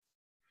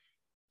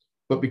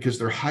 But because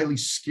they're highly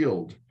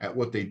skilled at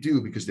what they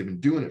do, because they've been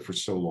doing it for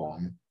so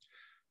long,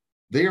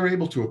 they are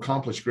able to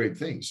accomplish great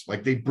things.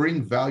 Like they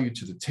bring value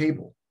to the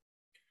table.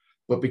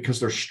 But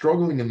because they're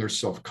struggling in their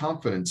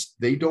self-confidence,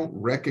 they don't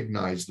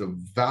recognize the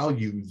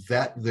value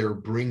that they're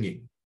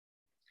bringing.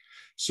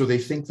 So they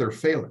think they're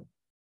failing.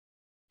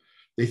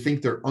 They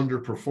think they're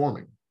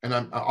underperforming.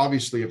 And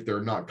obviously, if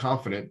they're not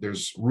confident,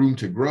 there's room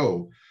to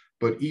grow.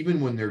 But even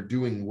when they're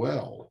doing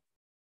well,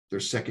 they're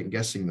second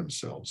guessing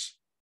themselves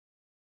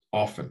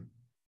often.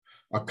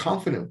 A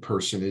confident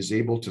person is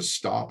able to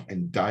stop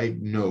and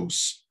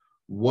diagnose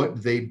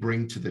what they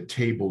bring to the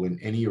table in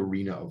any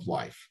arena of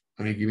life.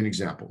 I'm going to give you an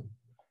example.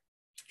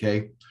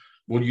 Okay.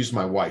 We'll use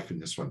my wife in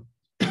this one.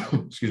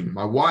 Excuse me.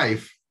 My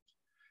wife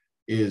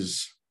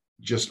is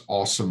just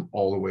awesome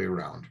all the way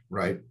around,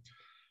 right?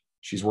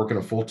 She's working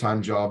a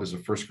full-time job as a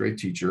first grade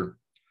teacher.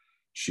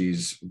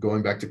 She's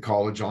going back to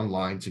college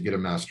online to get a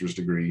master's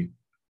degree.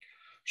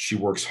 She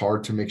works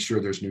hard to make sure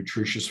there's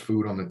nutritious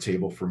food on the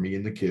table for me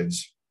and the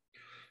kids.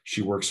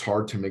 She works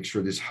hard to make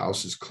sure this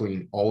house is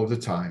clean all of the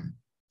time.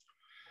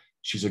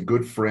 She's a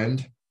good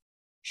friend.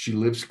 She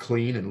lives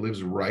clean and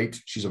lives right.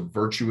 She's a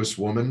virtuous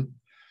woman.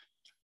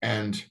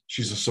 And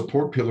she's a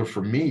support pillar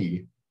for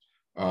me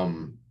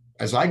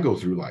as I go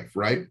through life,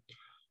 right?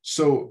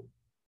 So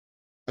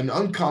an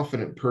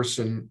unconfident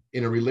person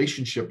in a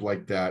relationship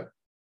like that,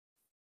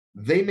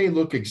 they may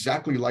look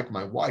exactly like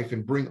my wife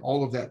and bring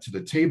all of that to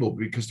the table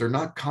because they're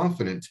not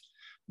confident.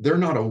 They're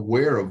not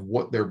aware of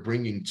what they're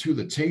bringing to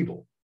the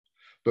table.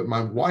 But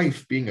my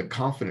wife, being a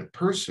confident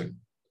person,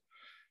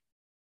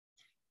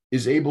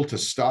 is able to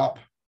stop,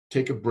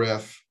 take a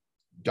breath,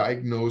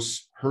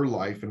 diagnose her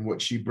life and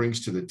what she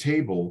brings to the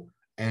table,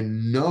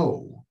 and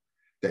know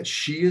that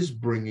she is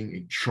bringing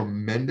a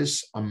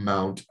tremendous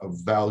amount of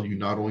value,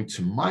 not only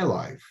to my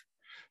life,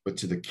 but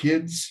to the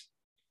kids,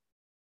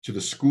 to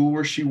the school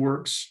where she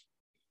works,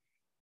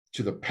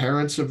 to the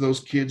parents of those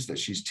kids that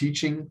she's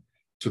teaching,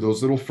 to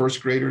those little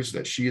first graders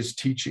that she is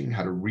teaching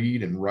how to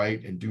read and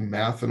write and do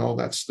math and all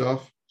that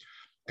stuff.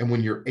 And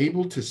when you're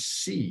able to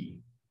see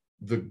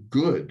the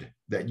good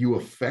that you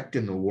affect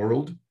in the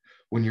world,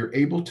 when you're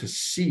able to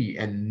see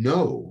and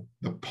know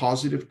the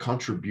positive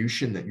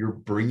contribution that you're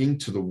bringing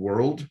to the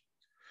world,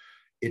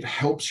 it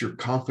helps your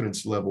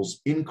confidence levels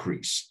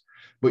increase.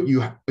 But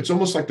it's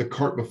almost like the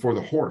cart before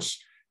the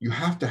horse. You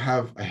have to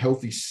have a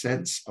healthy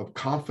sense of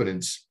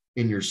confidence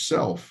in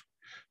yourself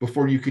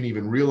before you can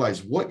even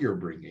realize what you're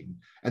bringing.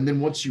 And then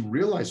once you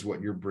realize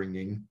what you're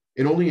bringing,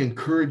 it only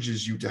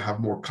encourages you to have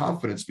more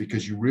confidence,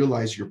 because you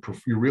realize you're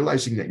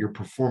realizing that you're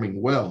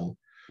performing well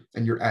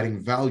and you're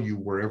adding value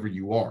wherever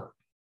you are.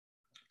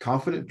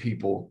 Confident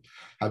people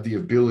have the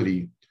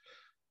ability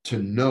to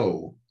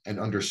know and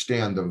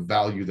understand the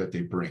value that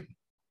they bring.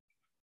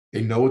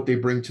 They know what they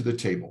bring to the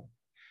table.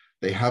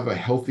 They have a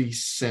healthy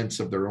sense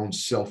of their own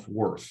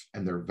self-worth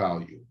and their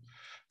value.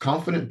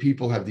 Confident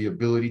people have the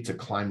ability to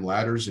climb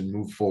ladders and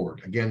move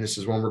forward. Again, this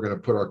is when we're going to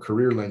put our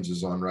career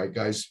lenses on, right,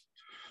 guys?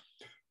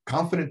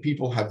 Confident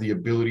people have the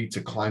ability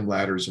to climb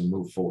ladders and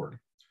move forward.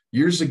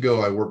 Years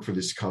ago, I worked for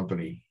this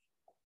company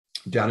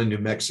down in New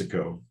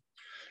Mexico,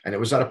 and it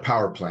was at a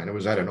power plant. It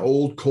was at an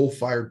old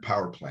coal-fired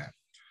power plant.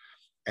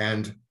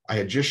 And I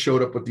had just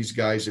showed up with these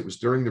guys. It was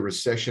during the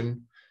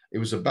recession. It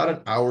was about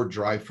an hour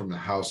drive from the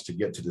house to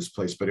get to this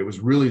place, but it was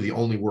really the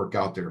only work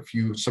out there.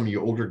 Some of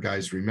you older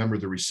guys remember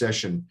the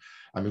recession.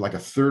 I mean, like a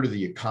third of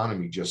the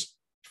economy just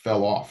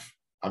fell off.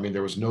 I mean,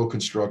 there was no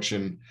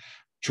construction,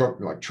 truck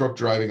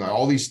driving,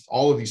 all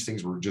of these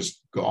things were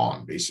just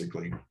gone,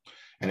 basically.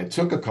 And it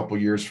took a couple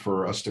of years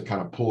for us to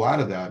kind of pull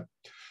out of that.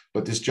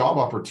 But this job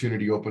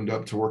opportunity opened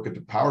up to work at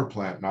the power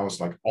plant, and I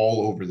was like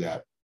all over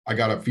that. I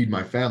got to feed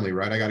my family,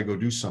 right? I got to go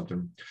do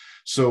something.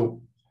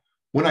 So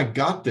when I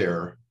got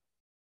there,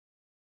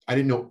 I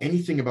didn't know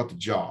anything about the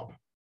job,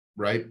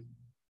 right?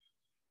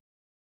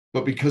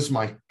 But because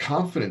my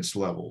confidence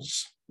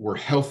levels were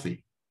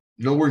healthy,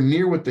 nowhere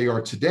near what they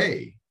are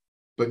today,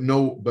 but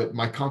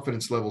my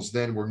confidence levels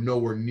then were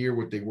nowhere near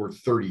what they were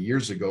 30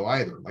 years ago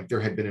either. Like,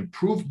 there had been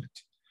improvement.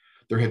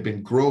 There had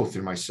been growth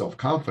in my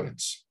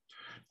self-confidence.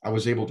 I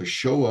was able to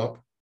show up,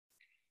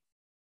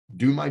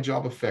 do my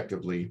job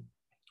effectively,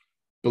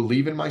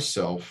 believe in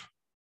myself.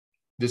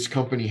 This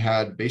company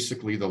had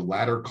basically the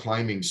ladder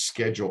climbing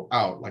schedule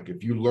out. Like,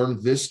 if you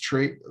learned this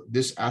trait,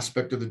 this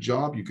aspect of the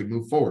job, you could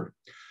move forward.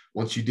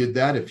 Once you did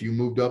that, if you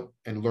moved up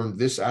and learned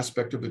this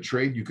aspect of the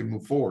trade, you could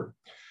move forward.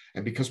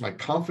 And because my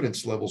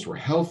confidence levels were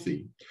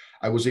healthy,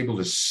 I was able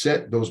to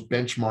set those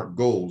benchmark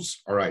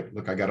goals. All right,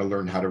 look, I got to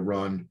learn how to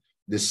run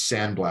this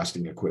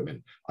sandblasting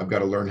equipment. I've got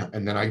to learn.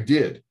 And then I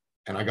did,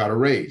 and I got a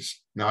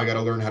raise. Now I got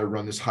to learn how to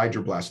run this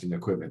hydroblasting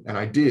equipment. And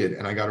I did,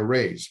 and I got a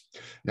raise.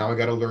 Now I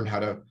got to learn how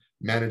to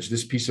manage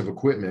this piece of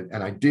equipment,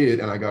 and I did,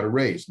 and I got a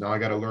raise. Now I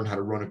got to learn how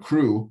to run a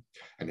crew,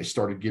 and they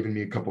started giving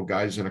me a couple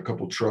guys and a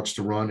couple trucks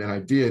to run, and I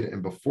did.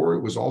 And before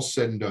it was all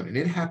said and done, and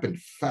it happened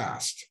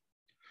fast,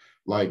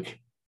 like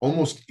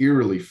almost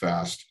eerily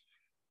fast,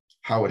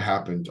 how it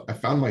happened. I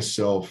found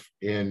myself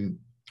in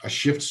a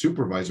shift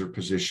supervisor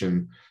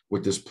position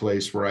with this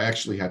place where I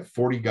actually had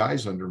 40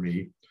 guys under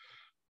me,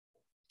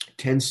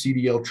 10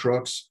 CDL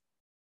trucks,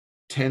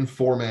 10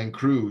 four-man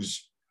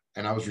crews.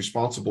 And I was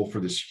responsible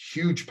for this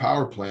huge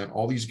power plant,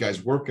 all these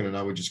guys working, and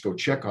I would just go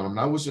check on them. And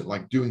I wasn't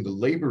like doing the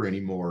labor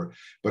anymore,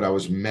 but I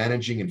was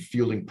managing and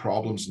fielding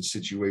problems and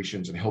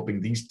situations and helping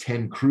these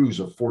 10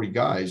 crews of 40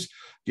 guys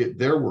get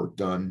their work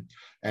done.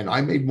 And I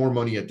made more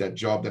money at that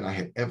job than I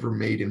had ever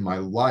made in my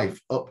life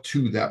up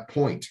to that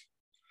point.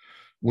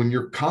 When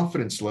your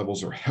confidence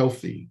levels are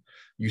healthy,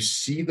 you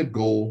see the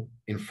goal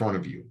in front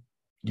of you.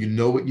 You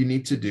know what you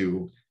need to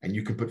do, and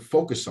you can put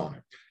focus on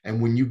it.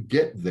 And when you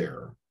get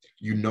there,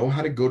 you know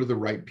how to go to the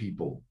right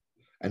people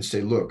and say,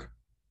 look,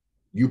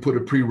 you put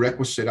a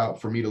prerequisite out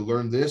for me to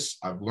learn this.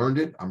 I've learned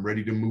it. I'm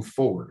ready to move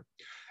forward.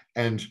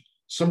 And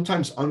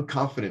sometimes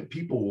unconfident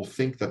people will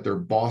think that their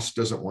boss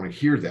doesn't want to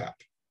hear that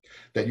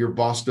your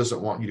boss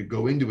doesn't want you to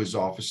go into his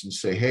office and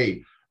say,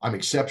 hey, I'm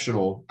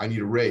exceptional. I need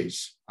a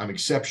raise. I'm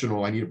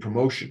exceptional. I need a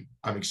promotion.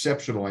 I'm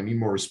exceptional. I need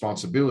more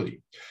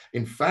responsibility.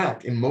 In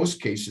fact, in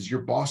most cases,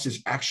 your boss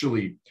is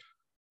actually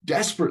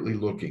desperately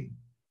looking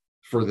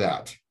for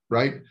that,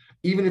 right?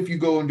 Even if you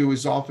go into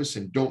his office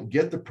and don't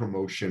get the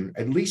promotion,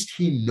 at least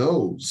he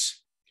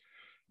knows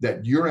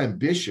that you're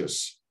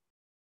ambitious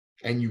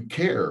and you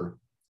care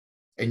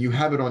and you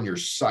have it on your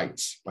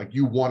sights, like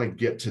you want to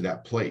get to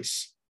that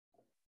place.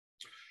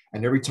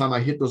 And every time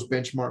I hit those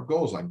benchmark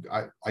goals,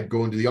 I'd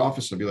go into the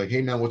office and be like,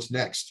 hey, now what's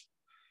next?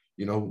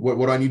 You know, what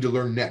do I need to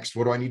learn next?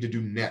 What do I need to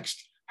do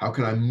next? How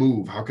can I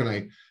move? How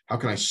can How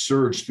can I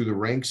surge through the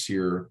ranks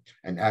here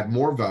and add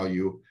more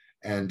value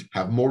and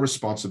have more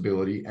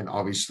responsibility and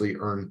obviously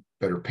earn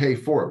better pay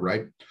for it,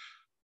 right?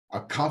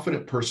 A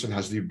confident person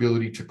has the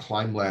ability to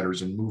climb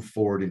ladders and move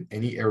forward in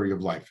any area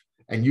of life.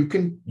 And you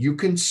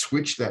can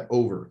switch that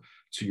over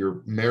to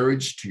your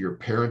marriage, to your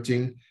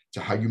parenting, to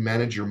how you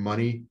manage your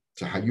money,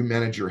 to how you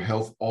manage your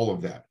health, all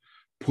of that.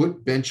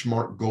 Put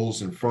benchmark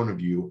goals in front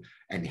of you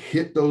and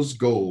hit those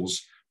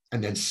goals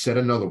and then set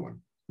another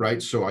one,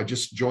 right? So I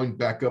just joined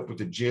back up with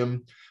the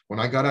gym. When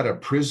I got out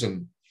of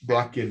prison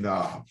back in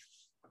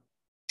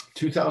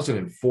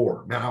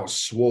 2004, man, I was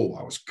swole.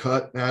 I was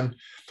cut, man.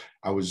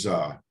 I was,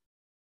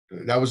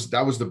 that was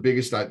the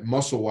biggest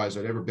muscle wise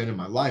I'd ever been in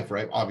my life,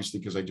 right? Obviously,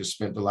 because I just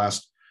spent the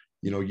last,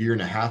 year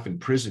and a half in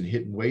prison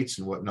hitting weights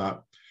and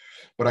whatnot.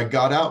 But I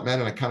got out, man,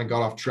 and I kind of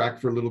got off track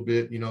for a little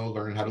bit,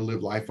 learning how to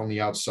live life on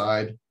the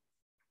outside.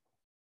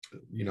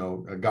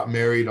 I got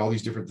married, all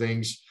these different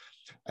things.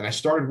 And I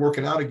started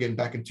working out again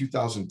back in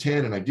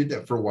 2010. And I did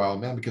that for a while,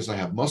 man, because I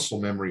have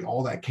muscle memory.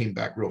 All that came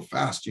back real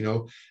fast,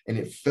 and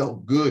it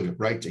felt good,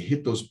 right? To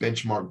hit those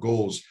benchmark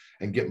goals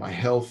and get my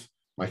health,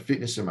 my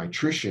fitness, and my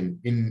nutrition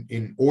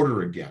in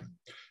order again.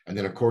 And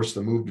then, of course,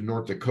 the move to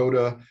North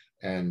Dakota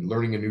and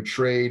learning a new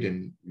trade.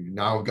 And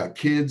now I've got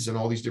kids and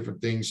all these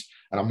different things.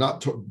 And I'm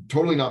not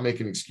totally not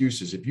making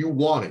excuses. If you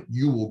want it,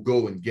 you will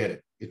go and get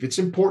it. If it's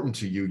important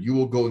to you, you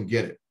will go and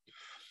get it.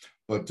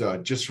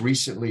 But just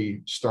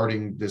recently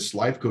starting this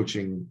life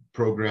coaching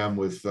program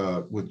with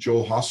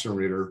Joel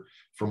Hossenritter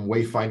from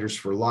Wayfinders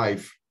for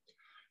Life.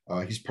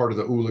 He's part of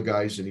the ULA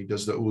guys, and he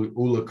does the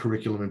ULA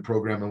curriculum and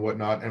program and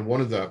whatnot. And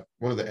one of the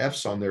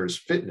F's on there is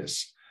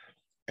fitness.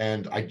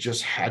 And I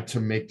just had to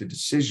make the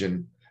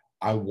decision.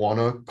 I want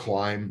to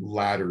climb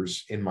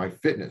ladders in my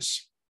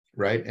fitness,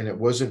 right? And it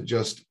wasn't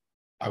just,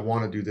 I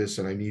want to do this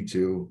and I need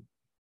to.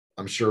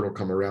 I'm sure it'll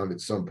come around at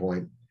some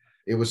point.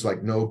 It was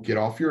like, no, get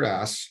off your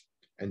ass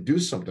and do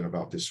something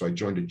about this. So I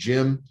joined a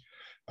gym,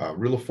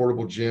 real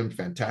affordable gym,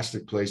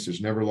 fantastic place.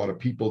 There's never a lot of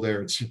people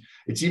there.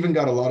 It's even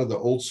got a lot of the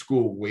old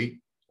school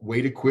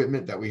weight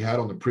equipment that we had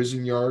on the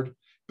prison yard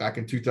back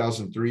in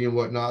 2003 and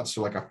whatnot.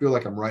 So like, I feel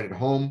like I'm right at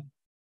home,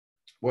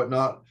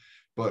 whatnot.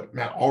 But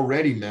man,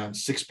 already, man,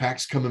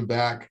 6-packs coming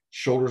back,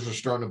 shoulders are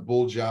starting to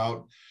bulge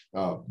out,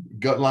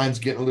 gut line's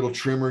getting a little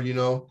trimmer,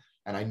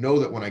 And I know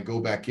that when I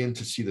go back in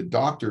to see the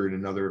doctor in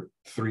another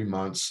 3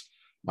 months,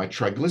 my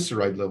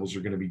triglyceride levels are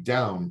going to be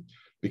down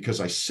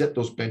because I set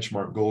those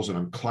benchmark goals and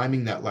I'm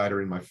climbing that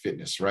ladder in my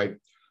fitness, right?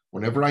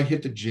 Whenever I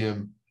hit the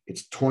gym,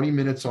 it's 20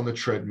 minutes on the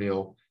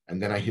treadmill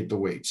and then I hit the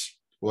weights.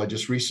 Well, I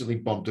just recently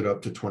bumped it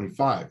up to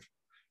 25.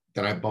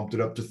 Then I bumped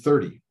it up to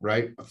 30,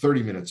 right?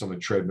 30 minutes on the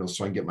treadmill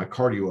so I can get my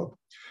cardio up.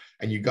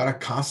 And you got to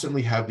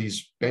constantly have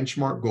these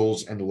benchmark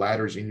goals and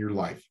ladders in your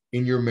life,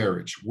 in your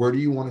marriage. Where do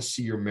you want to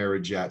see your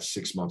marriage at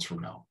 6 months from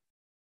now?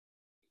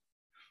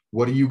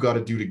 What do you got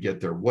to do to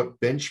get there? What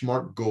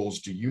benchmark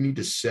goals do you need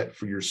to set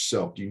for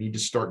yourself? Do you need to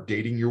start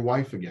dating your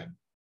wife again?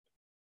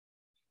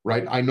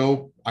 Right? I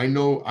know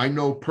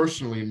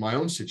personally in my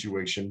own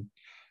situation,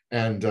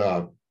 and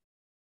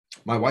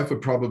my wife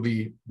would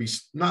probably be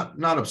not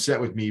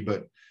upset with me,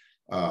 but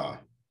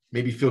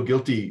maybe feel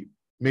guilty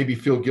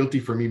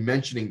for me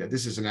mentioning that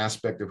this is an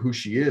aspect of who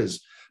she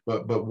is.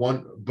 But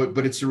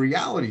it's a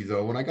reality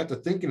though. When I got to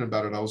thinking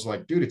about it, I was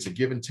like, dude, it's a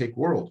give and take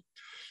world.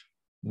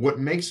 What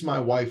makes my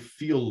wife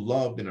feel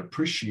loved and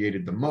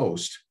appreciated the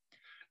most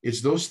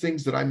is those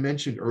things that I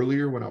mentioned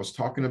earlier when I was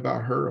talking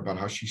about her, about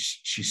how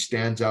she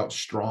stands out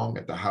strong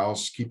at the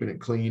house, keeping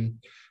it clean,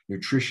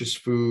 nutritious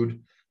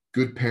food,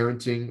 good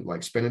parenting,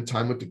 like spending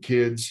time with the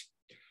kids,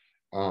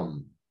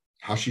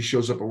 how she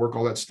shows up at work,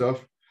 all that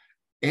stuff.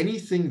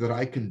 Anything that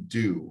I can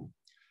do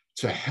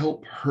to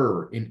help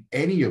her in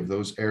any of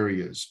those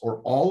areas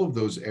or all of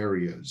those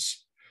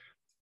areas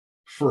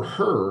for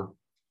her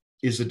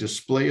is a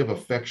display of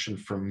affection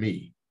from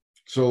me.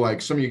 So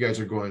like some of you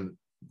guys are going,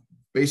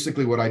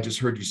 basically what I just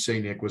heard you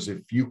say, Nick, was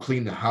if you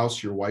clean the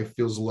house, your wife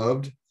feels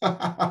loved.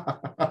 But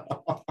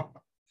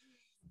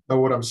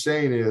what I'm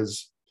saying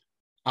is,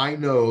 I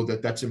know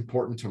that that's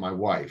important to my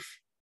wife.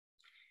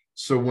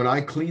 So when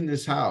I clean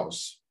this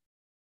house,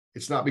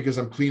 it's not because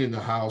I'm cleaning the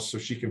house so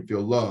she can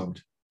feel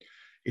loved.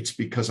 It's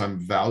because I'm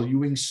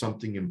valuing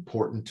something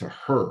important to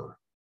her.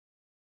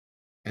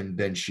 And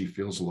then she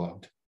feels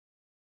loved.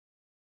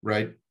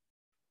 Right?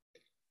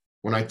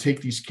 When I take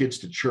these kids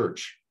to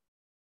church,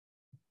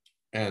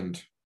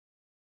 and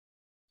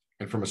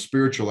from a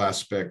spiritual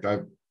aspect,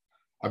 I've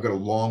got a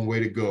long way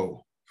to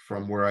go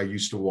from where I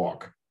used to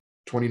walk.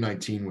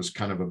 2019 was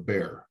kind of a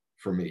bear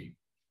for me.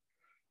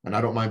 And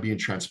I don't mind being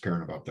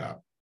transparent about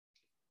that.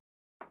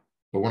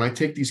 But when I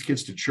take these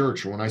kids to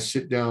church, or when I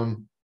sit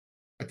down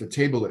at the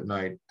table at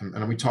night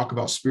and we talk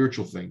about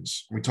spiritual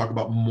things, we talk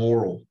about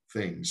moral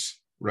things,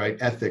 right?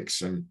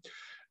 Ethics, and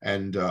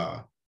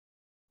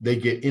they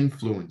get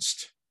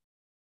influenced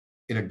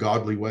in a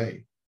godly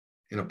way,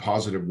 in a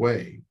positive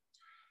way.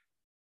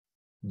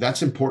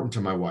 That's important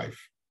to my wife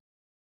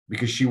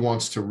because she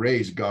wants to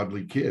raise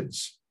godly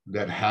kids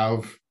that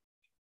have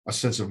a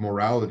sense of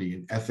morality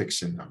and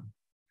ethics in them.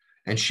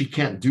 And she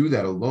can't do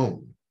that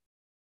alone,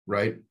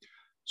 right?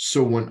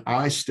 So when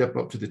I step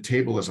up to the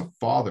table as a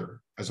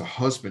father, as a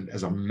husband,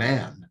 as a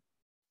man,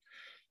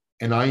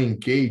 and I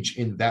engage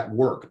in that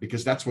work,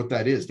 because that's what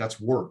that is. That's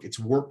work. It's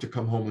work to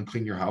come home and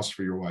clean your house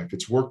for your wife.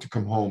 It's work to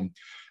come home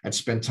and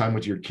spend time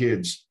with your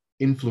kids,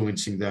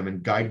 influencing them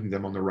and guiding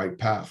them on the right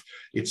path.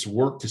 It's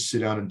work to sit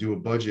down and do a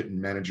budget and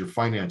manage your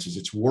finances.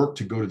 It's work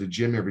to go to the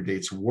gym every day.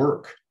 It's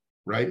work,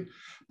 right?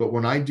 But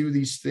when I do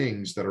these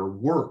things that are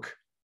work,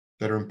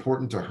 that are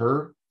important to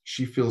her,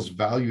 she feels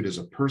valued as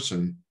a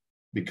person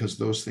because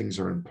those things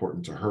are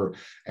important to her.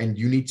 And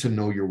you need to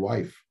know your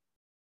wife.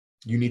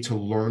 You need to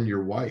learn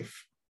your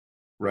wife,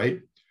 right?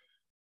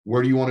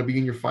 Where do you want to be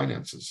in your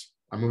finances?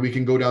 I mean, we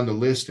can go down the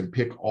list and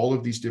pick all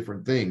of these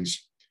different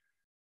things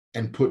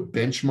and put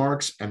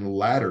benchmarks and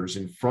ladders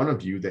in front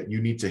of you that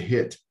you need to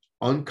hit.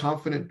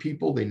 Unconfident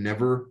people, they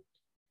never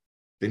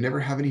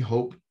have any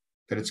hope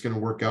that it's going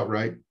to work out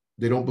right.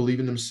 They don't believe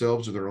in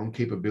themselves or their own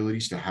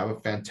capabilities to have a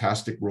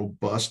fantastic,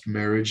 robust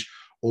marriage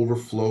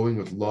overflowing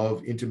with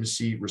love,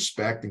 intimacy,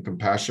 respect, and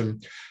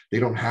compassion. They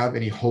don't have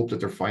any hope that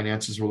their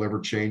finances will ever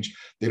change.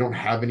 They don't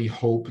have any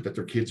hope that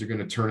their kids are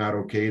going to turn out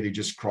okay. They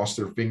just cross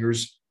their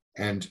fingers.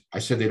 And I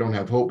said they don't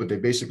have hope, but they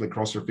basically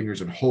cross their fingers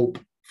and hope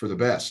for the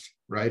best,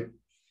 right?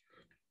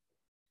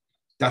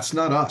 That's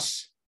not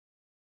us.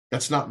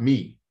 That's not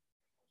me.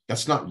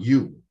 That's not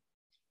you.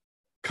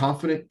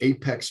 Confident,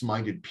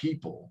 apex-minded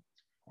people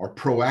are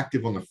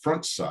proactive on the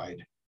front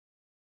side.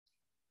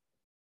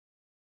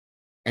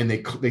 And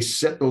they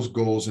set those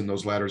goals and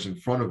those ladders in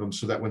front of them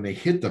so that when they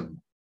hit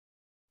them,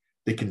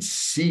 they can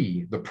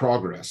see the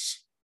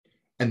progress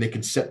and they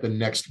can set the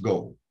next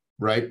goal,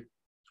 right?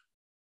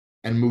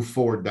 And move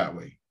forward that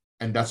way.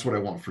 And that's what I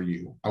want for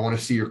you. I want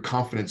to see your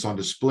confidence on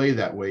display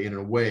that way, in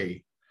a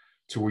way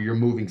to where you're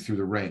moving through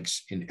the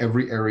ranks in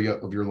every area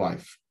of your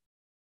life.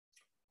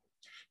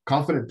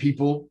 Confident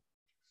people,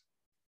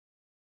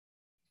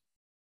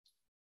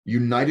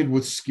 united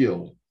with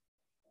skill,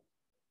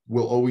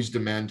 will always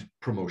demand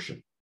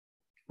promotion,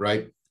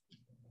 right?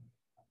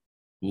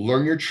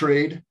 Learn your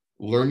trade,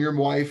 learn your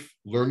wife,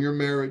 learn your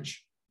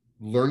marriage,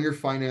 learn your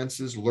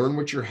finances, learn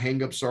what your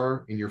hangups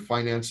are in your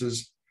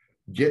finances.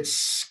 Get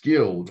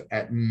skilled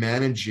at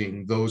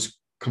managing those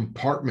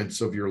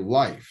compartments of your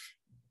life,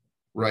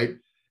 right?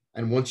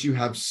 And once you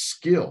have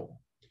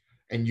skill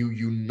and you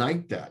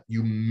unite that,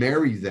 you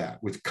marry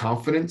that with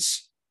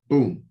confidence,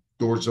 boom,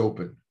 doors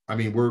open. I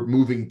mean, we're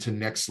moving to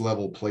next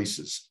level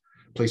places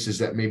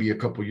that maybe a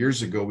couple of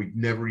years ago we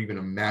never even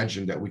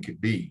imagined that we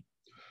could be.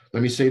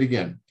 Let me say it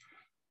again.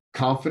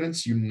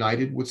 Confidence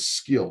united with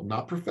skill,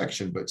 not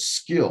perfection, but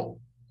skill,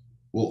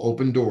 will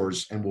open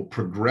doors and will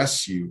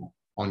progress you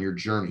on your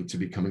journey to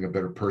becoming a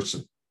better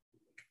person.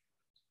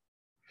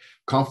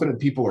 Confident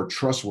people are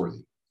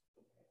trustworthy.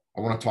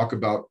 I want to talk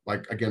about,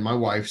 like, again, my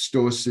wife,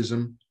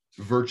 stoicism,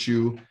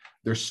 virtue.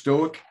 They're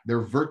stoic,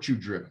 they're virtue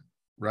driven,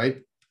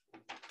 right?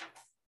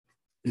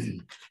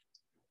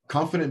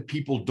 Confident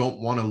people don't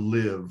want to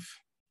live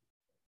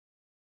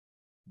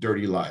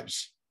dirty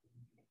lives.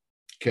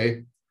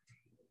 Okay.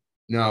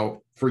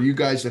 Now, for you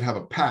guys that have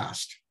a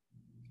past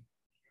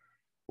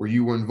where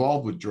you were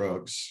involved with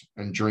drugs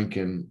and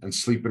drinking and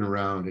sleeping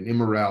around and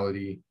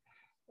immorality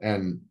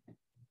and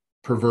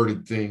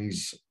perverted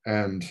things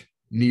and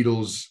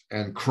needles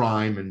and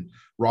crime and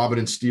robbing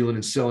and stealing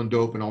and selling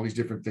dope and all these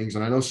different things.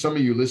 And I know some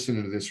of you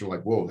listening to this are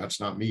like, whoa, that's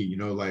not me. You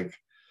know, like,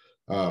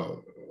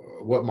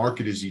 what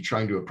market is he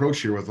trying to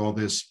approach here with all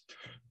this?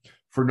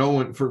 For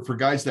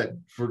guys that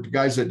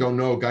don't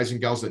know, guys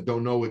and gals that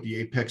don't know what the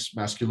Apex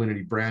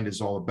Masculinity brand is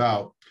all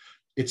about,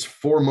 its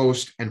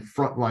foremost and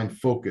frontline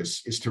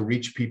focus is to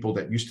reach people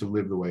that used to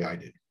live the way I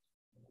did,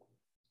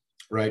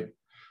 right?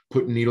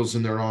 Putting needles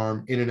in their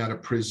arm, in and out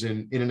of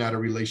prison, in and out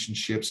of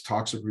relationships,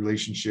 toxic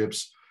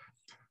relationships,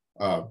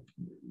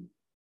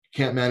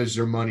 can't manage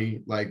their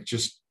money, like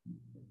just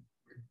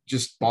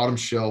bottom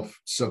shelf,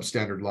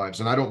 substandard lives.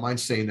 And I don't mind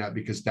saying that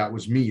because that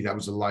was me. That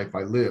was the life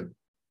I lived.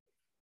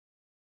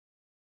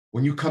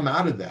 When you come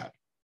out of that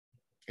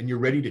and you're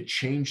ready to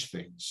change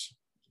things,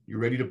 you're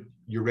ready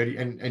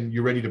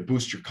to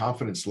boost your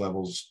confidence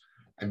levels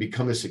and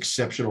become this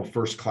exceptional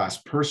first-class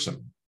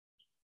person,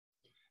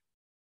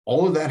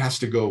 all of that has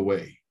to go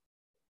away,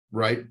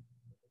 right?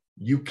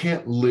 You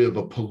can't live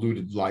a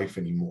polluted life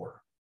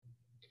anymore.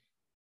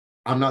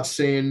 I'm not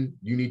saying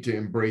you need to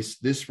embrace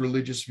this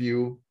religious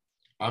view.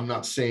 I'm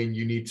not saying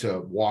you need to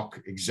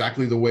walk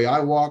exactly the way I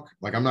walk.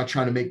 Like, I'm not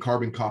trying to make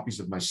carbon copies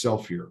of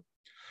myself here.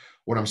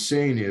 What I'm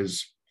saying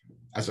is,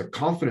 as a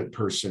confident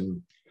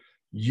person,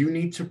 you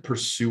need to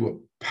pursue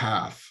a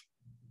path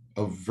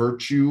of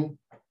virtue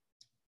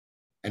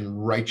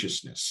and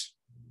righteousness,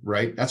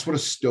 right? That's what a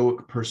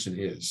stoic person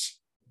is.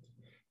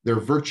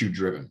 They're virtue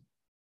driven.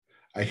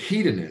 A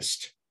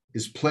hedonist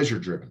is pleasure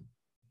driven.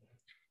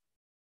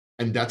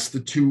 And that's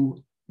the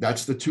two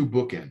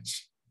bookends.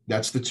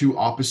 That's the two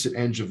opposite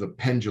ends of the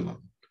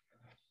pendulum.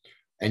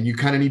 And you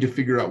kind of need to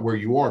figure out where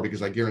you are,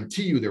 because I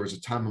guarantee you there was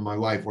a time in my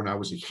life when I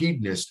was a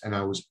hedonist and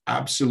I was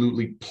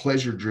absolutely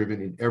pleasure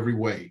driven in every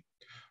way.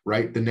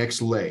 right? The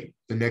next lay,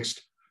 the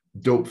next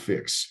dope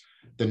fix,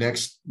 the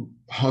next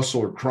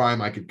hustle or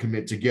crime I could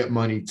commit to get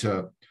money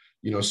to,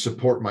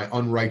 support my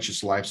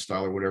unrighteous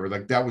lifestyle or whatever.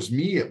 Like that was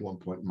me at one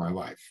point in my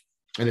life.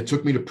 And it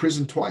took me to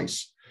prison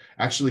twice.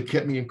 Actually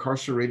kept me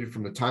incarcerated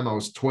from the time I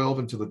was 12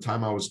 until the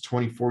time I was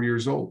 24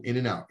 years old, in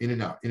and out, in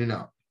and out, in and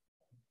out.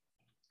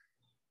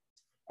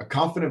 A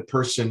confident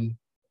person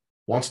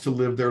wants to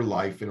live their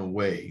life in a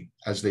way,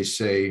 as they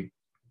say,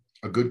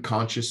 a good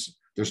conscience.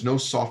 There's no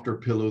softer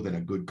pillow than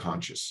a good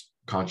conscience.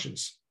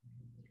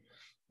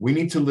 We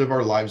need to live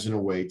our lives in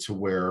a way to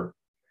where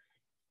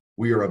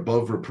we are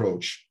above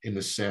reproach, in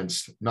the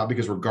sense, not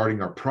because we're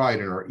guarding our pride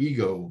and our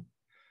ego,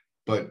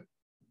 but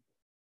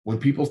when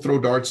people throw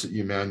darts at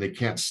you, man, they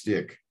can't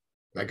stick.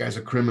 That guy's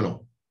a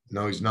criminal.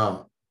 No, he's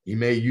not. He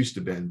may have used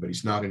to been, but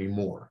he's not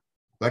anymore.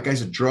 That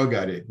guy's a drug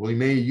addict. Well, he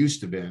may have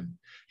used to been.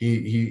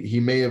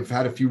 He may have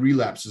had a few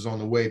relapses on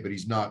the way, but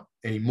he's not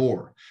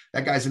anymore.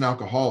 That guy's an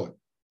alcoholic.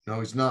 No,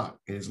 he's not.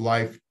 In his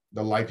life,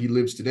 the life he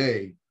lives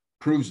today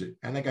proves it.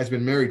 And that guy's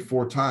been married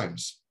 4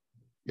 times.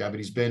 Yeah, but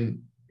he's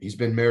been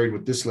married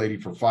with this lady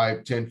for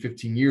 5, 10,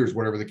 15 years,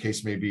 whatever the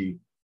case may be.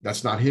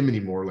 That's not him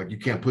anymore. Like, you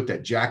can't put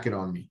that jacket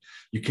on me.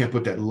 You can't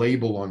put that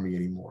label on me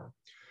anymore.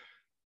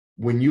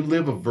 When you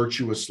live a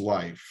virtuous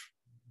life,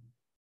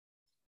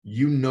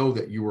 you know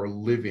that you are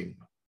living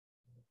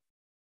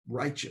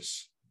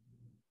righteous.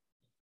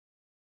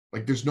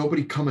 Like, there's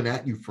nobody coming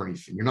at you for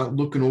anything. You're not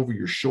looking over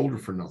your shoulder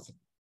for nothing.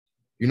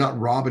 You're not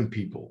robbing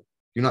people.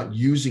 You're not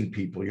using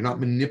people. You're not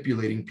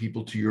manipulating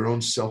people to your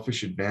own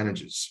selfish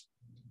advantages,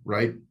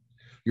 right?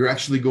 You're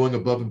actually going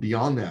above and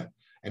beyond that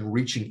and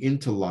reaching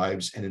into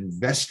lives and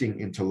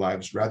investing into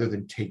lives rather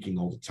than taking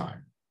all the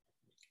time,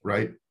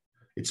 right?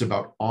 It's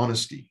about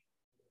honesty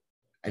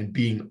and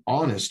being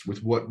honest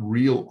with what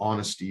real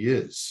honesty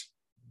is,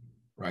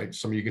 right?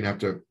 Some of you are going to have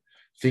to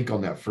think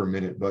on that for a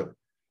minute, but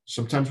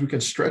sometimes we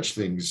can stretch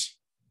things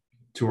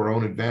to our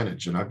own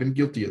advantage. And I've been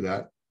guilty of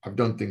that. I've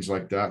done things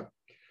like that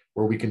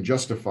where we can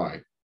justify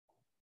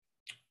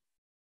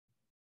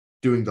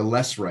doing the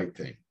less right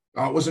thing.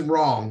 Oh, it wasn't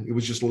wrong. It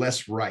was just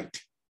less right,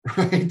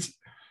 right?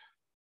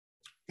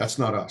 That's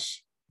not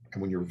us.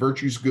 And when your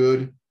virtue's good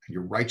and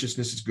your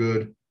righteousness is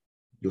good,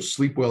 you'll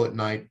sleep well at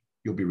night.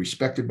 You'll be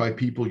respected by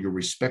people. You'll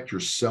respect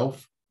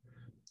yourself.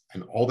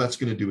 And all that's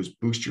going to do is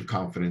boost your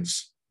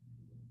confidence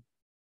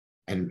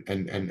and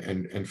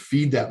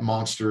feed that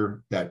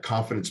monster, that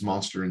confidence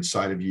monster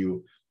inside of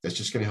you. That's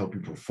just going to help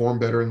you perform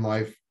better in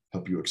life,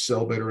 help you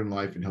excel better in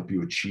life, and help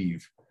you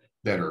achieve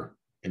better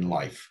in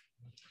life.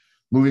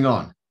 Moving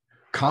on.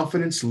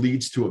 Confidence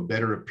leads to a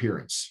better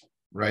appearance,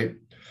 right?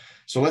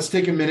 So let's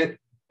take a minute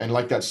and,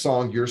 like that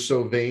song, You're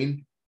So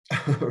Vain,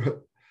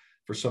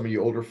 for some of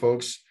you older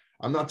folks,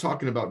 I'm not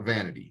talking about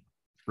vanity,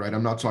 right?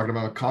 I'm not talking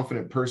about a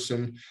confident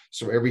person.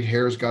 So every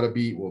hair's got to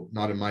be, well,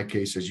 not in my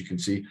case, as you can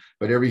see,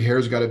 but every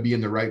hair's got to be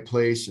in the right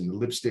place, and the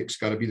lipstick's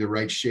got to be the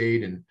right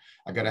shade, and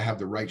I got to have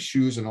the right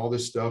shoes and all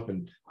this stuff.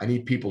 And I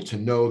need people to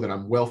know that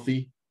I'm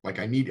wealthy. Like,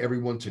 I need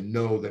everyone to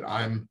know that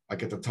I'm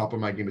like at the top of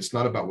my game. It's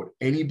not about what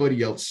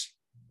anybody else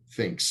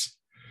thinks.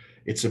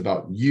 It's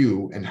about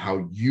you and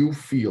how you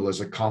feel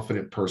as a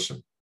confident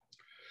person.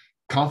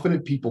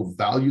 Confident people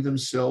value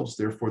themselves,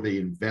 therefore they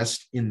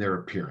invest in their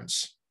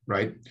appearance,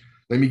 right?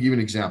 Let me give you an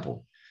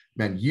example.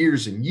 Man,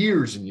 years and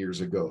years and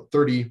years ago,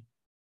 30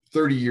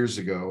 years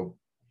ago,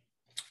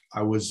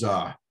 I was,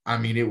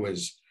 it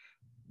was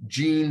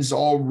jeans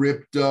all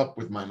ripped up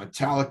with my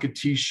Metallica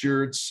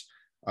t-shirts,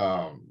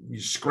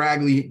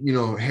 scraggly,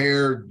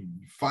 hair,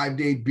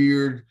 5-day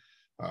beard,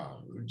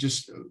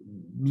 just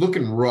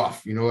looking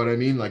rough. You know what I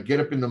mean? Like, get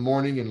up in the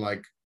morning and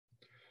like,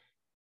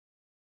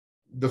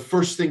 the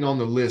first thing on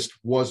the list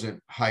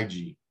wasn't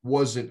hygiene,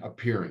 wasn't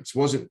appearance,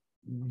 wasn't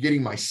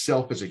getting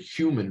myself as a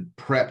human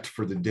prepped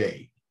for the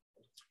day.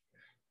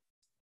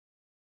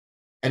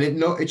 And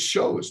it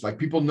shows, like,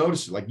 people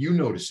notice it, like you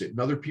notice it and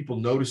other people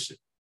notice it.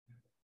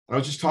 I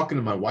was just talking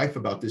to my wife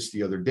about this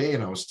the other day,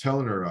 and I was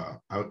telling her,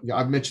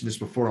 I've mentioned this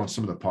before on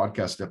some of the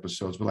podcast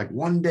episodes, but like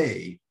one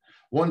day,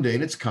 and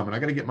it's coming, I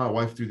got to get my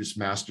wife through this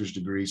master's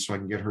degree so I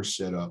can get her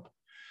set up.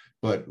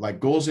 But like,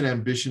 goals and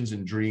ambitions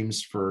and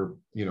dreams for,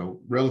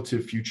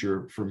 relative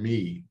future for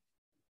me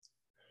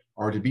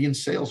are to be in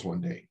sales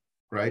one day,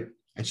 right?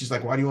 And she's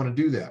like, why do you want to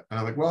do that? And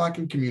I'm like, well, I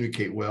can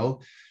communicate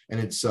well.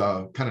 And it's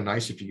kind of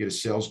nice if you get a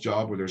sales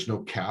job where there's no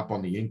cap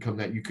on the income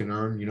that you can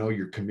earn,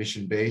 you're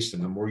commission based,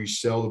 and the more you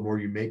sell, the more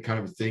you make, kind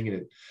of a thing. And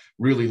it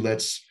really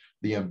lets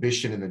the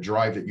ambition and the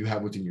drive that you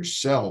have within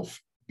yourself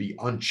be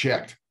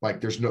unchecked. Like,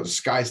 there's no, the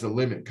sky's the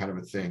limit kind of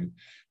a thing.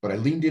 But I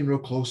leaned in real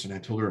close and I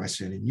told her, I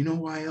said, and you know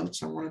why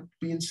else I want to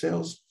be in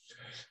sales?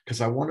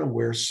 Because I want to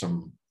wear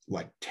some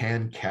like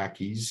tan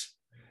khakis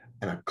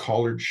and a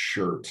collared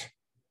shirt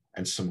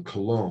and some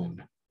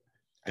cologne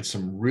and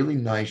some really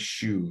nice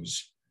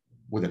shoes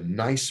with a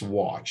nice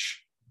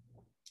watch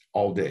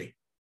all day.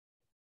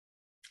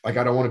 Like,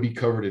 I don't want to be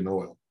covered in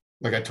oil.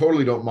 Like, I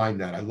totally don't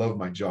mind that. I love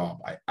my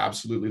job. I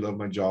absolutely love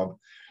my job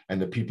and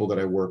the people that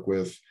I work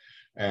with.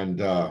 And,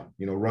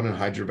 running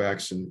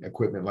hydrovacs and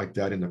equipment like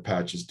that in the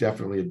patch is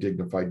definitely a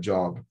dignified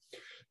job.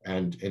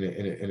 And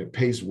it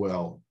pays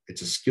well.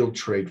 It's a skilled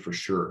trade for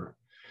sure.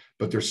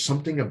 But there's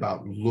something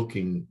about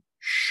looking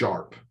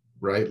sharp,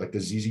 right? Like the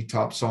ZZ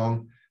Top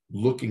song,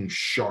 looking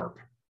sharp.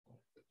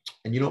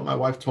 And you know what my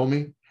wife told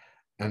me?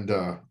 And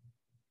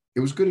it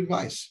was good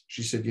advice.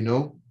 She said,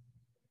 you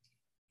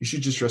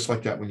should just dress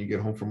like that when you get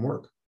home from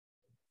work.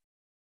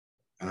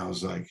 And I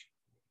was like,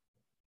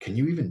 can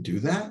you even do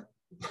that?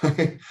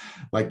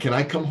 Like, can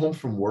I come home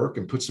from work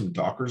and put some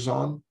Dockers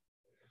on,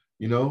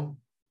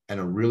 and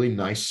a really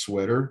nice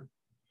sweater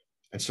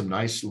and some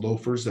nice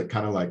loafers that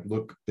kind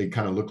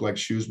of look like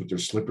shoes, but they're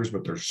slippers,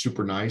 but they're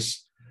super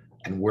nice,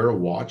 and wear a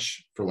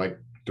watch for like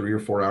 3 or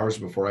 4 hours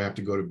before I have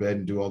to go to bed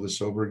and do all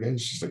this over again?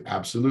 She's like,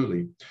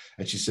 absolutely.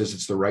 And she says,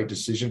 it's the right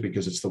decision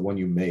because it's the one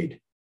you made.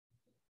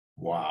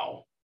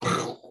 Wow.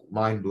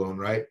 Mind blown,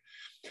 right?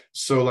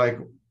 So like,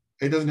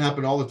 it doesn't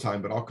happen all the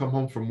time, but I'll come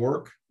home from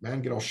work,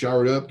 man, get all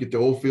showered up, get the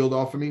old field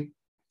off of me.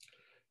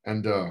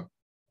 And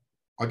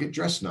I'll get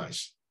dressed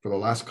nice for the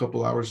last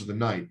couple hours of the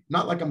night.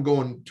 Not like I'm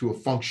going to a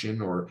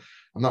function or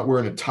I'm not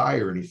wearing a tie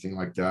or anything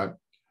like that,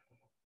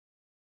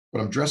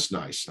 but I'm dressed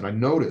nice. And I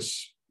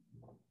notice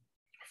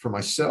for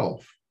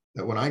myself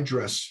that when I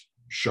dress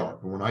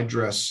sharp and when I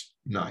dress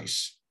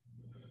nice,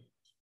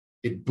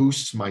 it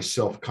boosts my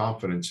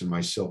self-confidence and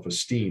my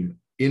self-esteem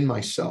in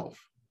myself.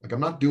 Like, I'm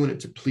not doing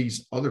it to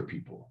please other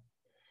people.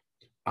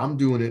 I'm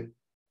doing it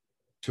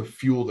to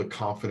fuel the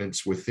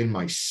confidence within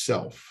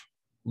myself.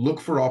 Look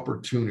for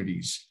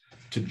opportunities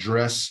to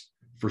dress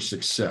for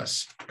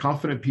success.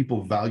 Confident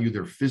people value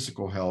their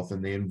physical health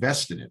and they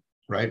invest in it,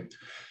 right?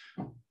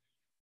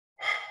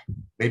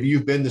 Maybe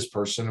you've been this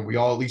person, and we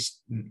all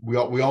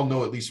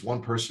know at least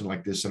one person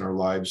like this in our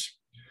lives,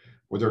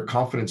 where their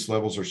confidence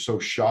levels are so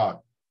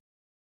shot,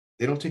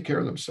 they don't take care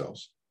of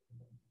themselves.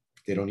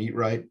 They don't eat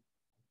right.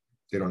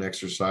 They don't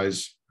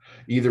exercise.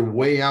 Either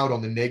way out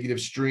on the negative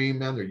stream,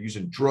 man, they're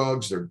using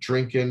drugs, they're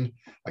drinking,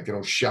 like they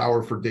don't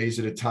shower for days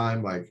at a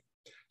time. Like,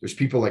 there's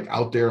people like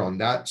out there on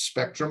that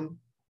spectrum,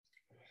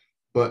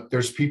 but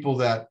there's people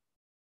that,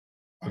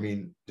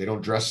 they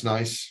don't dress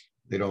nice.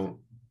 They don't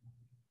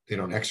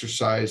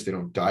exercise. They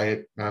don't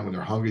diet, man. When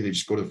they're hungry, they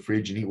just go to the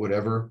fridge and eat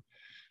whatever.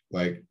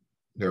 Like,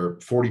 they're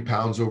 40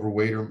 pounds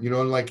overweight, or,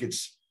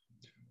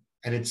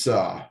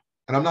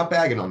 and I'm not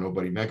bagging on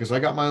nobody, man, because I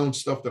got my own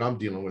stuff that I'm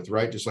dealing with,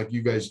 right? Just like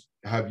you guys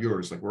have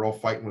yours. Like, we're all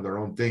fighting with our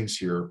own things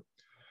here.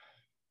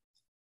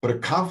 But a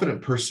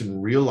confident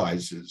person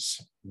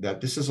realizes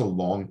that this is a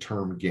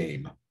long-term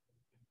game,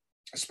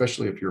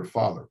 especially if you're a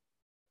father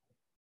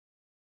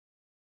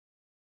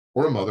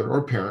or a mother or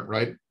a parent,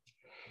 right?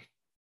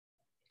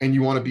 And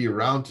you want to be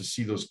around to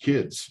see those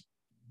kids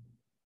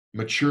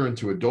mature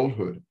into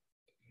adulthood.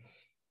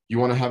 You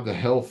want to have the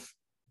health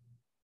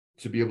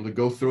to be able to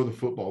go throw the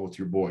football with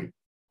your boy,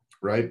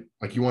 right?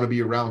 Like, you want to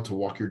be around to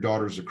walk your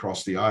daughters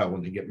across the aisle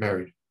when they get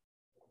married.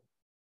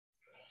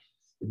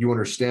 You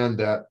understand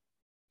that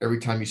every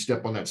time you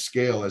step on that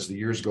scale, as the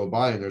years go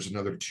by and there's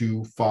another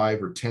 2,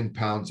 5, or 10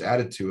 pounds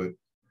added to it,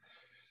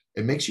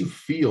 it makes you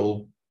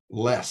feel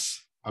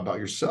less about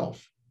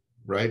yourself,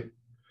 right?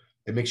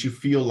 It makes you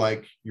feel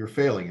like you're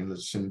failing. And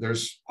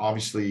there's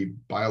obviously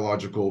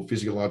biological,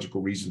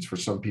 physiological reasons for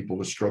some people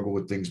to struggle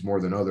with things more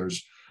than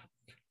others.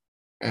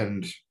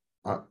 And,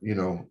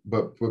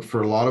 but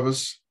for a lot of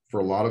us,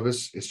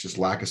 it's just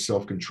lack of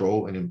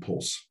self-control and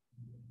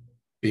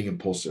being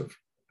impulsive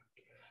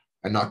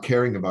and not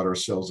caring about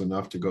ourselves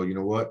enough to go, you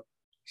know what?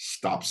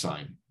 Stop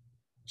sign.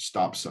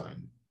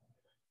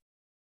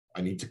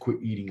 I need to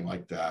quit eating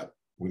like that.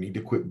 We need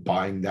to quit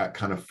buying that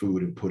kind of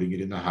food and putting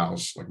it in the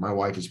house. Like, my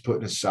wife is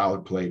putting a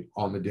salad plate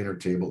on the dinner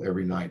table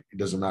every night. It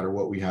doesn't matter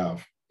what we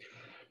have.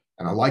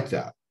 And I like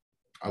that.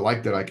 I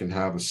like that I can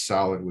have a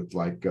salad with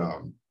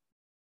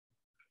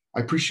I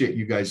appreciate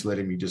you guys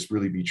letting me just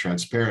really be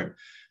transparent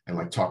and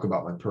like talk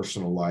about my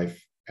personal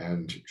life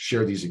and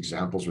share these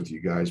examples with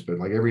you guys, but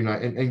like every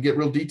night and get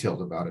real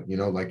detailed about it,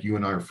 like you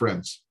and I are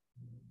friends.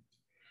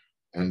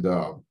 And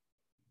there'll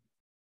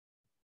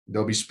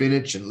be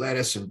spinach and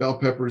lettuce and bell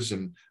peppers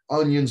and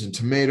onions and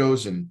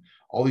tomatoes and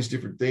all these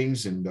different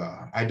things. And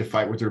I had to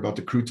fight with her about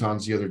the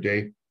croutons the other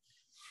day.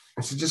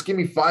 I said, just give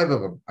me 5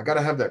 of them. I got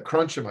to have that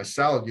crunch in my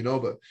salad,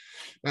 but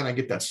man, I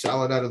get that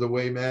salad out of the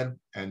way, man.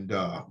 And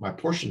my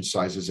portion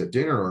sizes at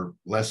dinner are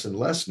less and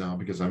less now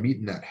because I'm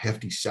eating that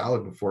hefty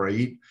salad before I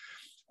eat.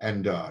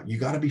 And you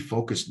got to be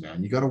focused,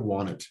 man. You got to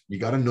want it. You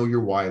got to know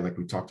your why, like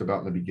we talked about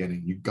in the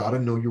beginning. You got to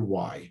know your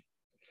why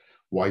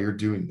you're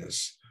doing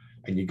this.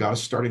 And you got to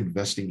start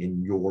investing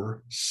in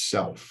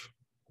yourself.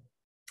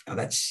 Now,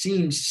 that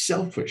seems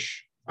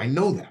selfish. I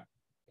know that.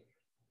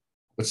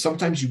 But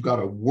sometimes you got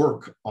to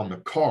work on the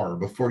car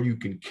before you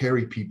can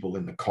carry people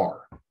in the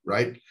car,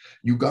 right?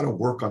 You got to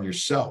work on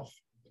yourself.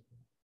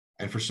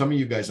 And for some of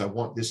you guys, I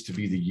want this to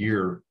be the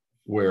year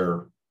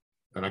where,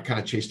 and I kind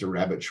of chased a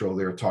rabbit trail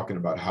there talking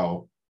about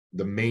how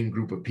the main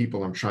group of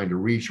people I'm trying to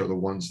reach are the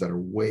ones that are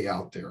way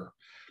out there.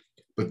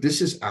 But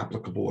this is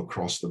applicable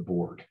across the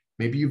board.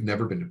 Maybe you've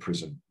never been to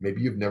prison.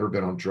 Maybe you've never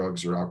been on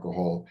drugs or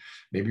alcohol.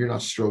 Maybe you're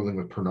not struggling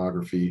with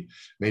pornography.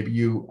 Maybe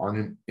you aren't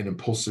an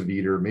impulsive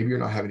eater. Maybe you're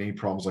not having any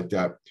problems like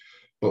that.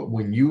 But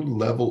when you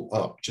level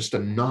up just a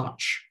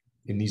notch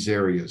in these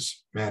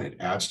areas, man, it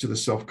adds to the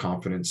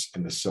self-confidence,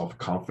 and the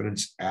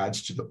self-confidence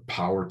adds to the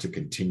power to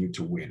continue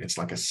to win. It's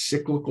like a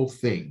cyclical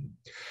thing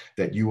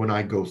that you and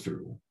I go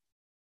through.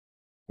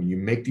 When you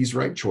make these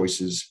right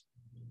choices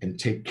and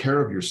take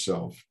care of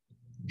yourself,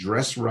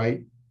 dress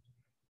right,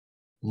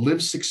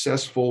 live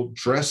successful,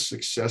 dress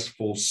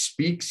successful,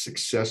 speak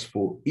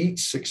successful, eat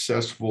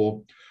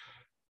successful,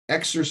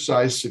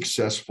 exercise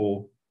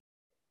successful,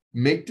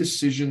 make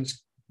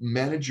decisions,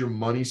 manage your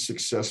money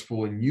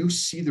successful, and you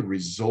see the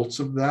results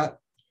of that,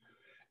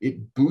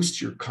 it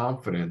boosts your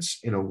confidence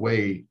in a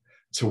way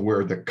to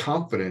where the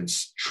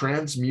confidence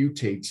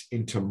transmutates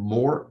into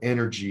more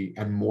energy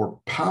and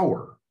more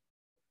power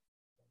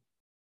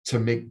to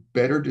make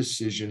better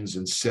decisions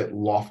and set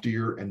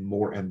loftier and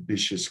more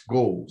ambitious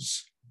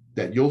goals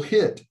that you'll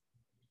hit,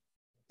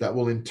 that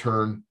will in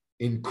turn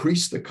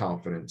increase the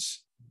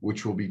confidence,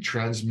 which will be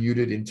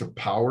transmuted into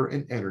power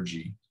and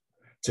energy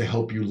to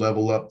help you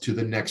level up to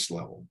the next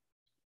level.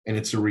 And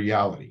it's a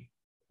reality.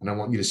 And I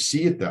want you to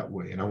see it that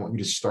way. And I want you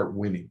to start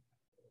winning.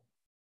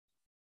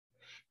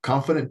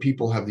 Confident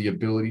people have the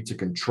ability to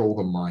control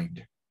the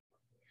mind.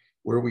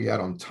 Where are we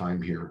at on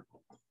time here?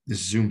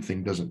 This Zoom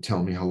thing doesn't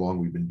tell me how long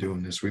we've been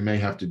doing this. We may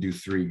have to do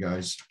 3,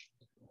 guys.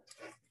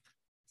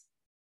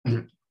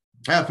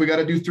 If we got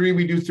to do 3,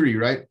 we do 3,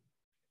 right?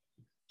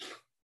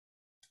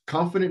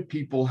 Confident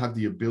people have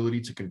the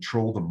ability to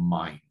control the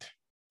mind.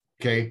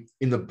 Okay.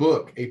 In the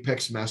book,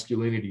 Apex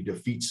Masculinity,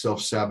 Defeat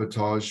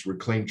Self-Sabotage,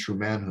 Reclaim True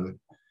Manhood,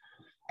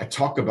 I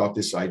talk about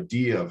this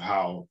idea of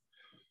how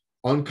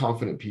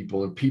unconfident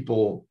people and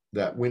people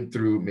that went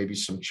through maybe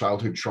some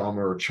childhood trauma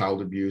or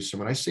child abuse. And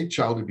when I say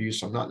child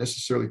abuse, I'm not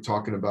necessarily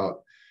talking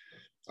about,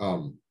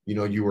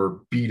 you were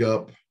beat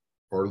up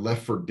or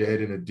left for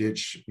dead in a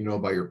ditch,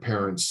 by your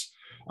parents.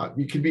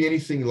 It could be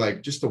anything,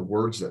 like just the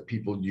words that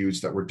people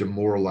use that were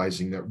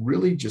demoralizing, that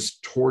really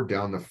just tore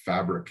down the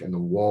fabric and the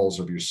walls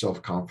of your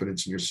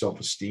self-confidence and your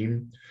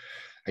self-esteem.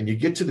 And you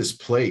get to this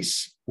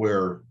place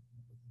where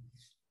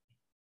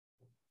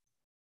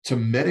to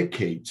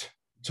medicate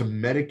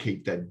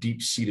that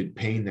deep-seated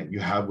pain that you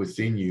have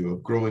within you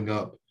of growing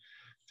up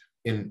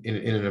in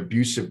an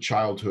abusive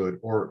childhood,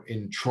 or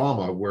in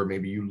trauma where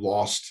maybe you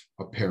lost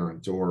a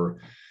parent, or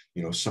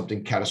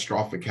something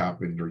catastrophic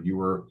happened, or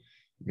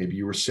maybe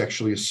you were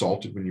sexually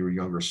assaulted when you were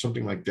younger,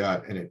 something like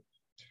that. And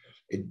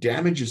it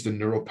damages the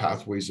neural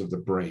pathways of the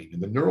brain.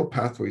 And the neural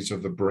pathways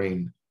of the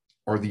brain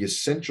are the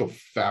essential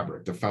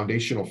fabric, the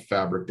foundational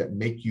fabric that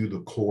make you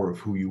the core of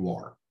who you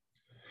are.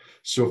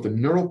 So if the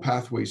neural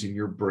pathways in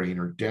your brain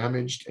are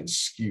damaged and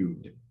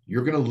skewed,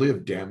 you're going to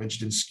live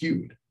damaged and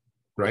skewed,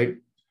 right?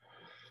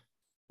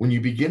 When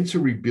you begin to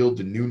rebuild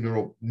the new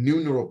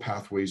neural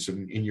pathways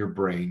in your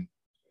brain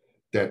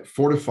that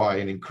fortify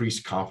and increase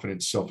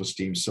confidence,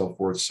 self-esteem,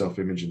 self-worth,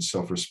 self-image, and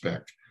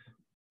self-respect,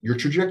 your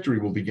trajectory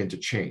will begin to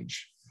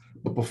change.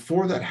 But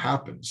before that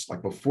happens,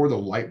 like before the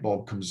light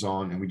bulb comes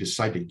on and we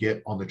decide to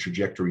get on the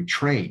trajectory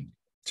train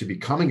to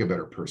becoming a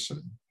better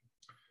person,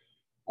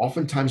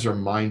 oftentimes our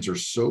minds are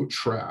so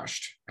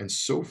trashed and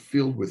so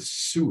filled with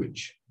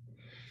sewage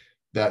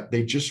that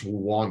they just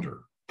wander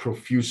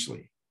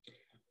profusely.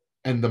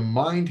 And the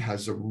mind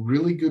has a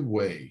really good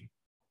way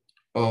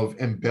of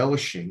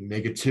embellishing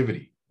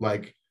negativity,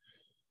 like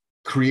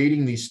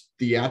creating these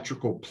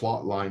theatrical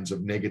plot lines of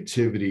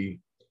negativity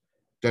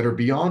that are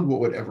beyond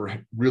what would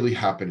ever really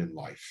happen in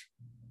life.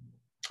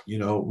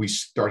 We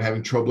start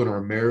having trouble in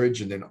our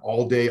marriage, and then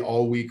all day,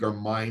 all week, our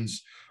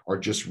minds are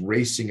just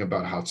racing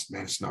about how it's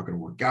not going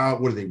to work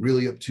out. What are they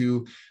really up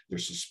to? Their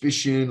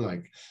suspicion,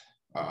 like,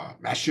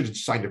 I should have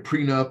signed a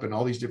prenup and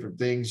all these different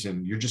things.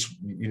 And you're just,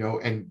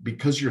 and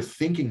because you're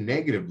thinking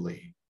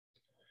negatively,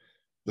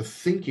 the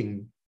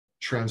thinking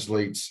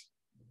translates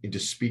into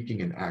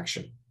speaking and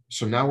action.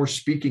 So now we're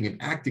speaking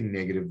and acting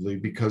negatively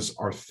because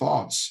our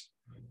thoughts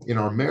in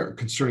our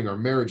concerning our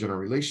marriage and our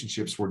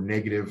relationships were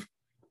negative,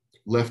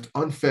 left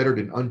unfettered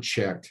and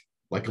unchecked,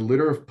 like a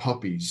litter of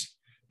puppies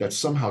that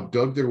somehow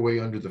dug their way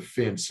under the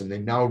fence, and they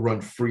now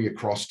run free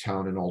across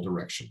town in all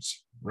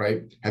directions,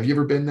 right? Have you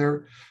ever been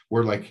there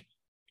where like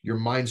your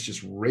mind's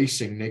just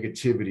racing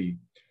negativity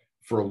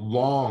for a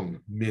long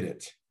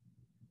minute,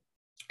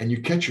 and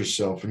you catch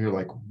yourself and you're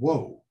like,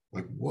 whoa,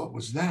 like, what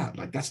was that?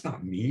 Like, that's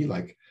not me.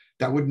 Like,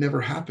 that would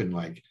never happen.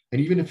 Like, and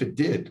even if it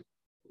did,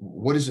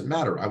 what does it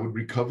matter? I would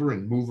recover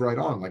and move right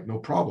on, like, no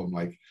problem.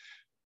 Like,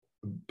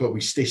 but we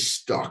stay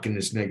stuck in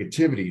this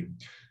negativity.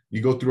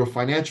 You go through a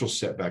financial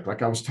setback,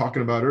 like I was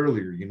talking about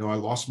earlier. I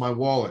lost my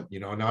wallet.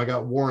 Now I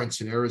got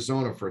warrants in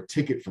Arizona for a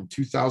ticket from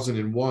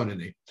 2001, and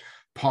they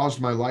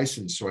paused my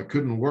license, so I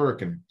couldn't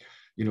work. And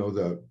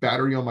the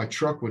battery on my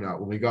truck went out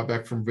when we got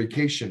back from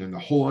vacation, and the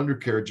whole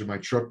undercarriage of my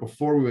truck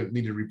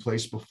needed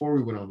replaced before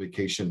we went on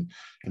vacation,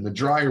 and the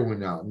dryer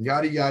went out, and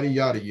yada, yada,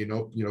 yada,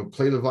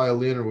 play the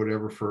violin or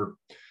whatever for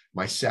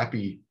my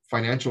sappy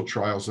financial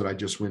trials that I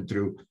just went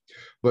through.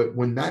 But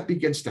when that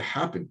begins to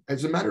happen,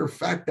 as a matter of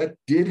fact, that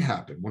did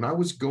happen. When I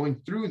was going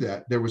through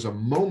that, there was a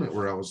moment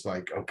where I was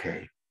like,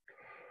 okay,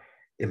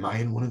 am I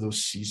in one of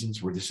those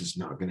seasons where this is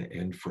not going to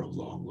end for a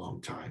long,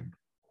 long time?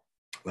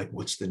 Like,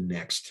 what's the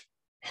next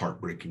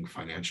heartbreaking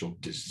financial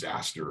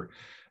disaster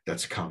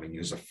that's coming?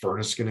 Is a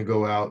furnace going to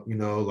go out?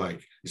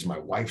 Like, is my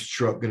wife's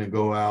truck going to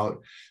go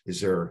out? Is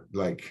there,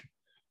 like,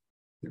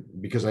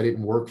 because I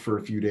didn't work for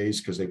a few days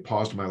because they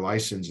paused my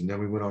license, and then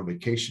we went on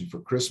vacation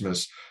for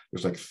Christmas.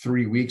 There's like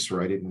 3 weeks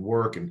where I didn't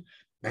work, and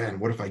man,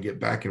 what if I get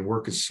back and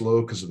work is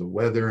slow because of the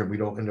weather and we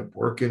don't end up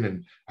working,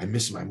 and I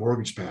miss my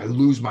mortgage payment, I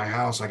lose my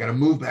house, I got to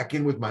move back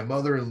in with my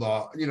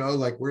mother-in-law,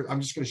 like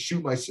I'm just going to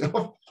shoot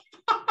myself.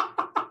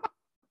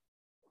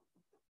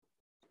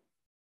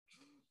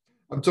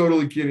 I'm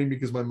totally kidding,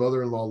 because my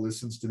mother-in-law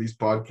listens to these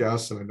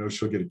podcasts, and I know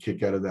she'll get a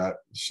kick out of that.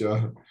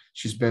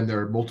 She's been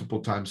there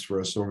multiple times for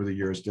us over the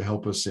years to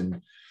help us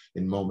in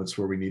moments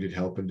where we needed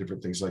help and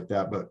different things like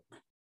that. But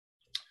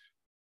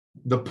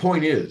the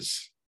point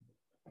is,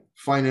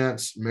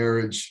 finance,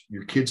 marriage,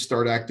 your kids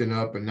start acting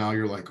up, and now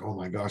you're like, oh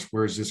my gosh,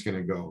 where is this going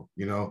to go?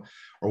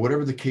 Or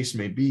whatever the case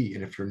may be.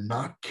 And if you're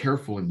not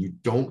careful and you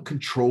don't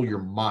control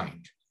your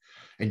mind,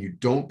 and you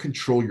don't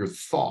control your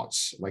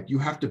thoughts, like, you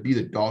have to be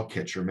the dog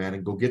catcher, man,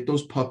 and go get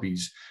those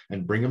puppies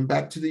and bring them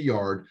back to the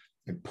yard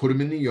and put them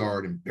in the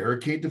yard and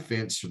barricade the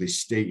fence so they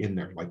stay in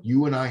there. Like,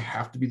 you and I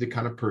have to be the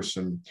kind of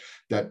person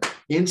that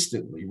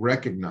instantly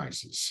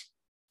recognizes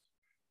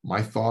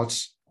my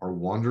thoughts are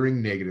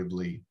wandering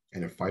negatively.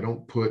 And if I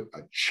don't put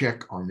a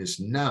check on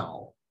this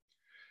now,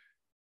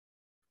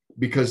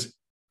 because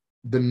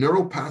the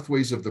neural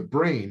pathways of the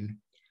brain,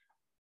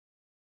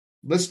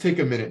 let's take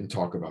a minute and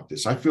talk about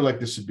this. I feel like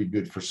this would be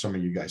good for some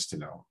of you guys to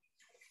know.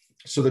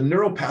 So the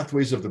neural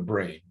pathways of the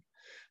brain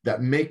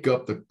that make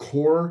up the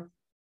core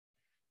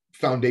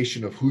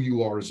foundation of who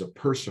you are as a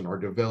person are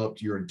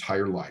developed your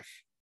entire life.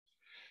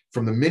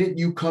 From the minute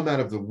you come out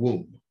of the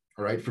womb,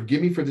 all right?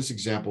 Forgive me for this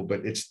example,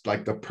 but it's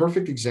like the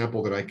perfect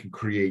example that I can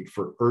create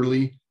for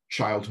early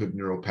childhood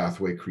neural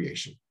pathway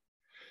creation.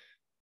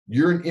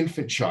 You're an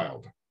infant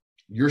child.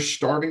 You're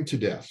starving to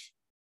death,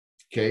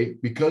 okay?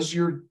 Because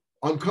you're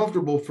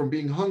uncomfortable from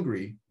being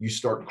hungry, you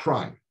start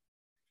crying,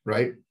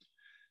 right?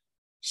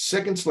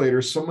 Seconds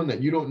later, someone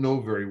that you don't know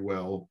very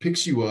well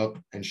picks you up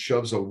and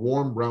shoves a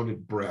warm,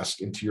 rounded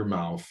breast into your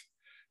mouth,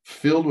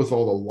 filled with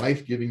all the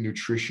life-giving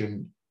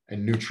nutrition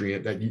and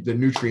the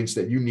nutrients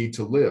that you need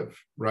to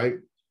live, right?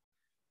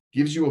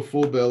 Gives you a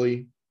full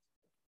belly,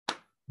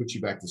 puts you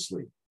back to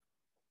sleep.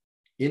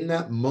 In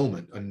that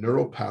moment, a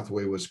neural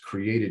pathway was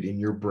created in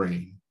your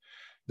brain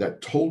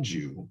that told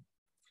you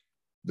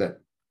that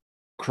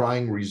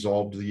crying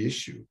resolved the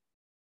issue.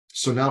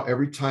 So now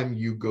every time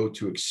you go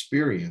to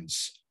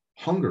experience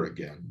hunger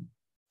again,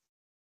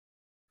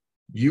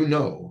 you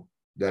know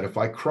that if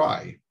I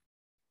cry,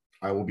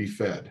 I will be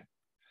fed,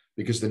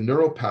 because the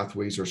neural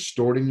pathways are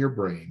stored in your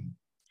brain,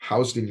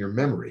 housed in your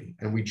memory,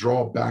 and we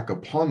draw back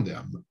upon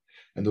them.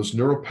 And those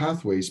neural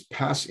pathways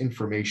pass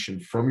information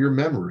from your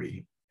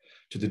memory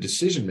to the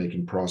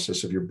decision-making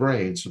process of your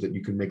brain so that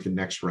you can make the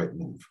next right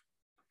move,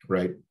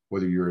 right?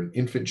 Whether you're an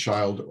infant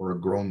child or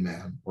a grown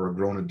man or a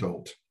grown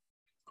adult.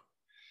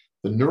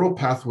 The neural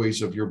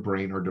pathways of your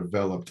brain are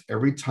developed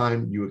every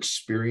time you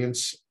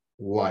experience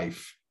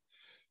life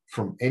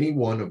from any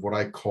one of what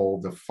I call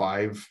the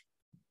five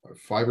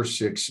or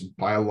six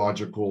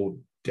biological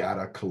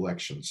data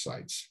collection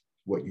sites.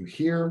 What you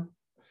hear,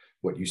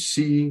 what you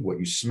see, what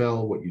you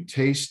smell, what you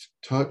taste,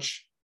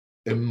 touch.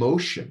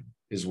 Emotion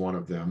is one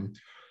of them.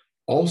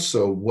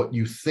 Also, what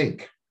you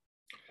think.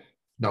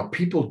 Now,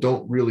 people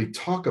don't really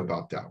talk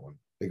about that one.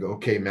 They go,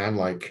 okay, man,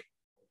 like,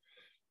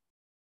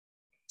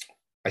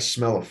 I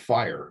smell a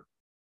fire.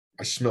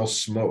 I smell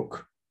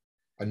smoke.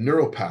 A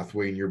neural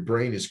pathway in your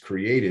brain is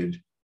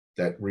created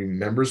that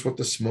remembers what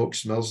the smoke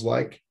smells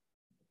like.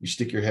 You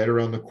stick your head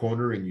around the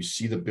corner and you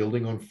see the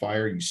building on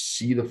fire. You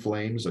see the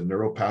flames. A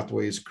neural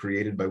pathway is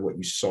created by what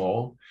you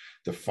saw.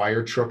 The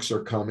fire trucks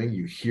are coming.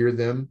 You hear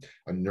them.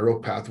 A neural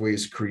pathway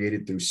is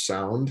created through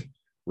sound,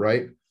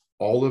 right?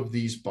 All of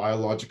these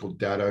biological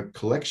data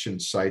collection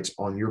sites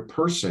on your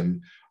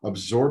person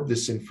absorb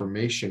this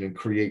information and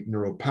create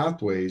neural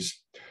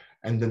pathways.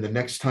 And then the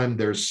next time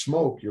there's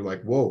smoke, you're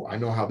like, whoa, I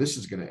know how this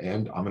is going to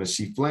end. I'm going to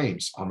see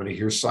flames. I'm going to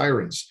hear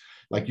sirens.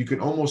 Like, you can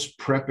almost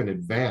prep in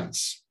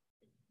advance,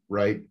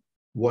 right?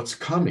 What's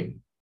coming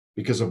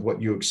because of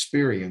what you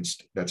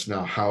experienced that's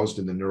now housed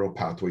in the neural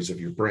pathways of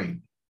your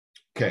brain.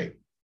 Okay.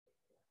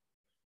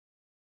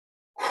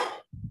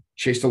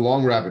 Chased a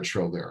long rabbit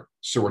trail there.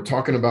 So we're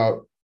talking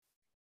about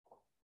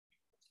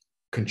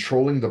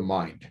controlling the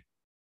mind.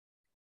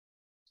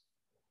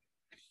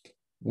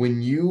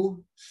 When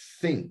you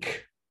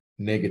think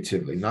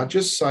negatively, not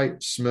just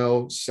sight,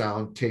 smell,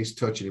 sound, taste,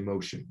 touch, and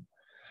emotion,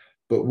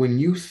 but when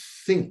you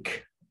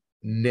think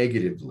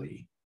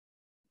negatively,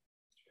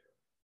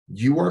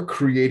 you are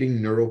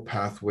creating neural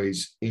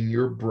pathways in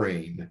your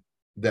brain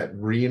that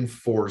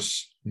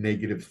reinforce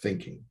negative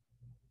thinking.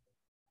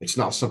 It's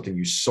not something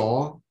you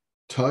saw,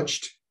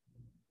 touched,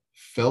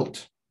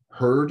 felt,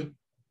 heard.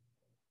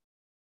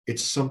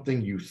 It's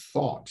something you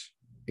thought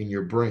in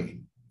your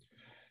brain.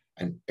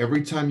 And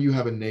every time you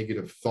have a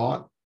negative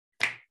thought,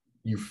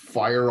 you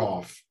fire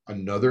off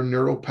another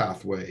neural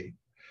pathway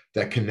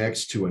that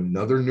connects to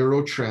another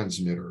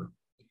neurotransmitter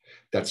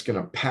that's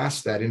going to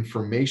pass that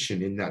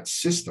information in that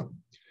system.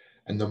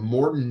 And the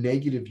more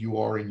negative you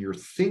are in your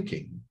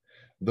thinking,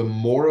 the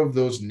more of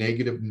those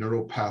negative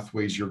neural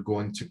pathways you're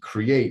going to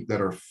create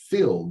that are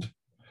filled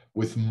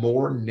with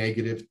more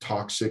negative,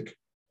 toxic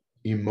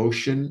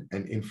emotion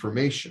and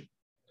information.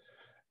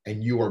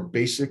 And you are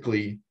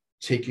basically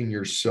taking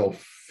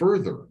yourself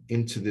further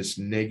into this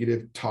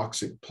negative,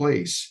 toxic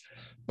place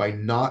by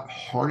not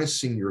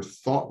harnessing your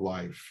thought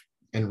life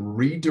and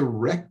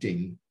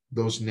redirecting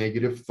those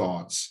negative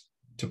thoughts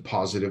to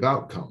positive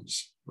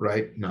outcomes,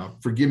 right? Now,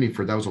 forgive me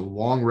for that was a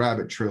long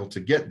rabbit trail to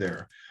get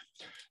there.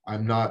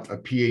 I'm not a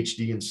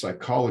PhD in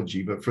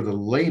psychology, but for the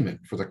layman,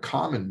 for the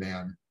common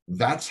man,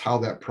 that's how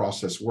that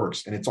process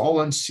works. And it's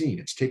all unseen.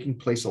 It's taking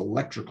place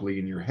electrically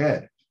in your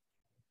head.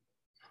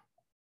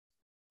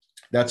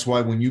 That's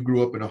why when you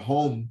grew up in a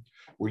home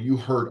where you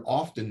heard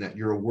often that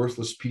you're a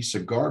worthless piece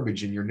of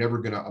garbage and you're never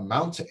going to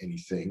amount to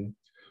anything,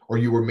 or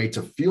you were made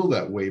to feel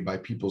that way by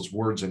people's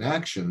words and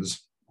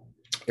actions,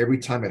 every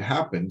time it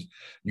happened,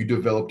 you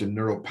developed a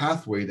neural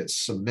pathway that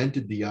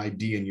cemented the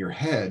idea in your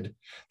head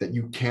that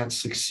you can't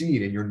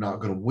succeed and you're not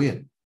going to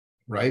win,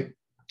 right?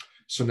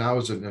 So now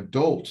as an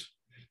adult,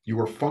 you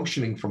are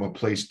functioning from a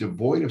place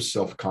devoid of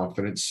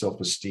self-confidence,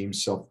 self-esteem,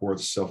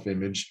 self-worth,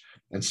 self-image,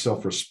 and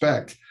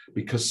self-respect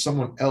because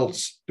someone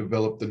else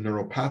developed the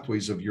neural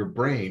pathways of your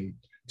brain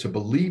to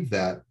believe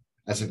that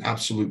as an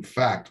absolute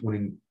fact, when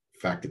in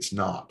fact it's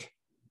not,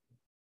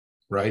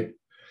 right?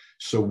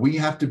 So we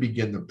have to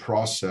begin the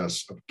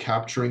process of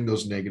capturing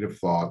those negative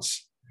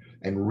thoughts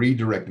and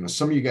redirecting them.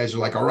 Some of you guys are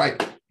like, all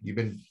right, you've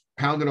been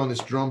pounding on this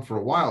drum for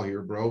a while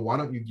here, bro. Why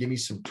don't you give me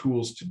some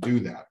tools to do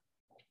that?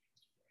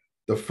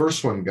 The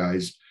first one,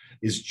 guys,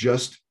 is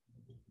just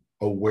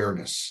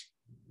awareness.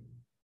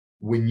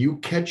 When you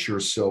catch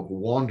yourself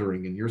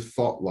wandering in your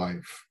thought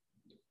life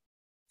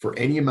for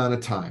any amount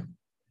of time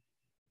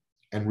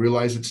and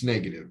realize it's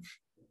negative,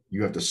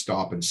 you have to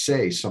stop and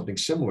say something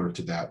similar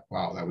to that.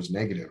 Wow, that was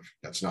negative.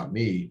 That's not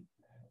me.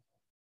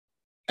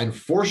 And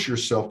force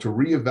yourself to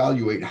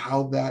reevaluate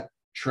how that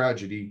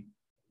tragedy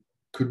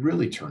could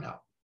really turn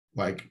out.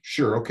 Like,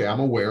 sure, okay, I'm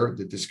aware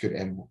that this could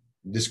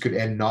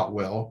end not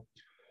well,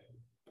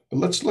 but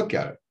let's look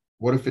at it.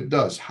 What if it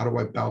does? How do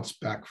I bounce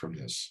back from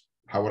this?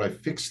 How would I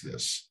fix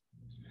this?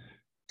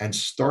 And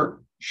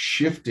start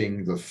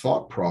shifting the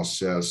thought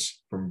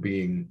process from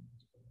being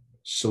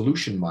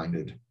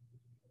solution-minded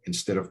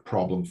instead of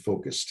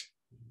problem-focused.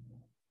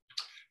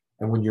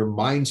 And when your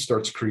mind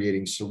starts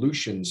creating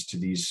solutions to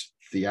these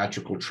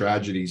theatrical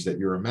tragedies that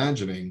you're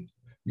imagining,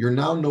 you're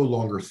now no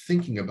longer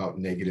thinking about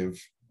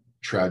negative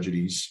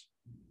tragedies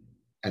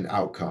and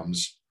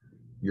outcomes.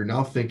 You're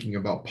now thinking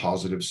about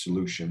positive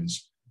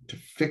solutions to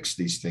fix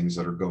these things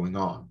that are going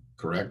on,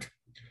 correct?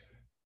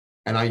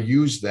 And I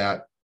used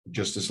that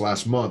just this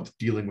last month,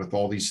 dealing with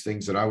all these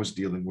things that I was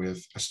dealing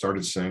with. I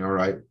started saying, all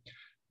right,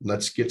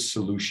 let's get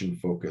solution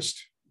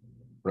focused,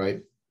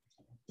 right?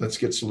 Let's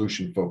get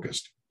solution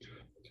focused.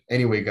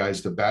 Anyway,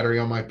 guys, the battery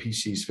on my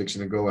PC is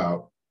fixing to go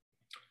out.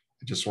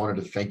 I just wanted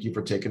to thank you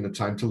for taking the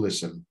time to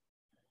listen.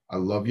 I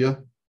love you,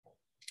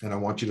 and I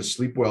want you to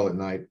sleep well at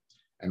night.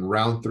 And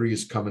round 3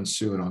 is coming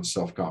soon on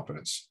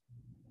self-confidence.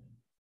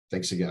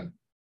 Thanks again.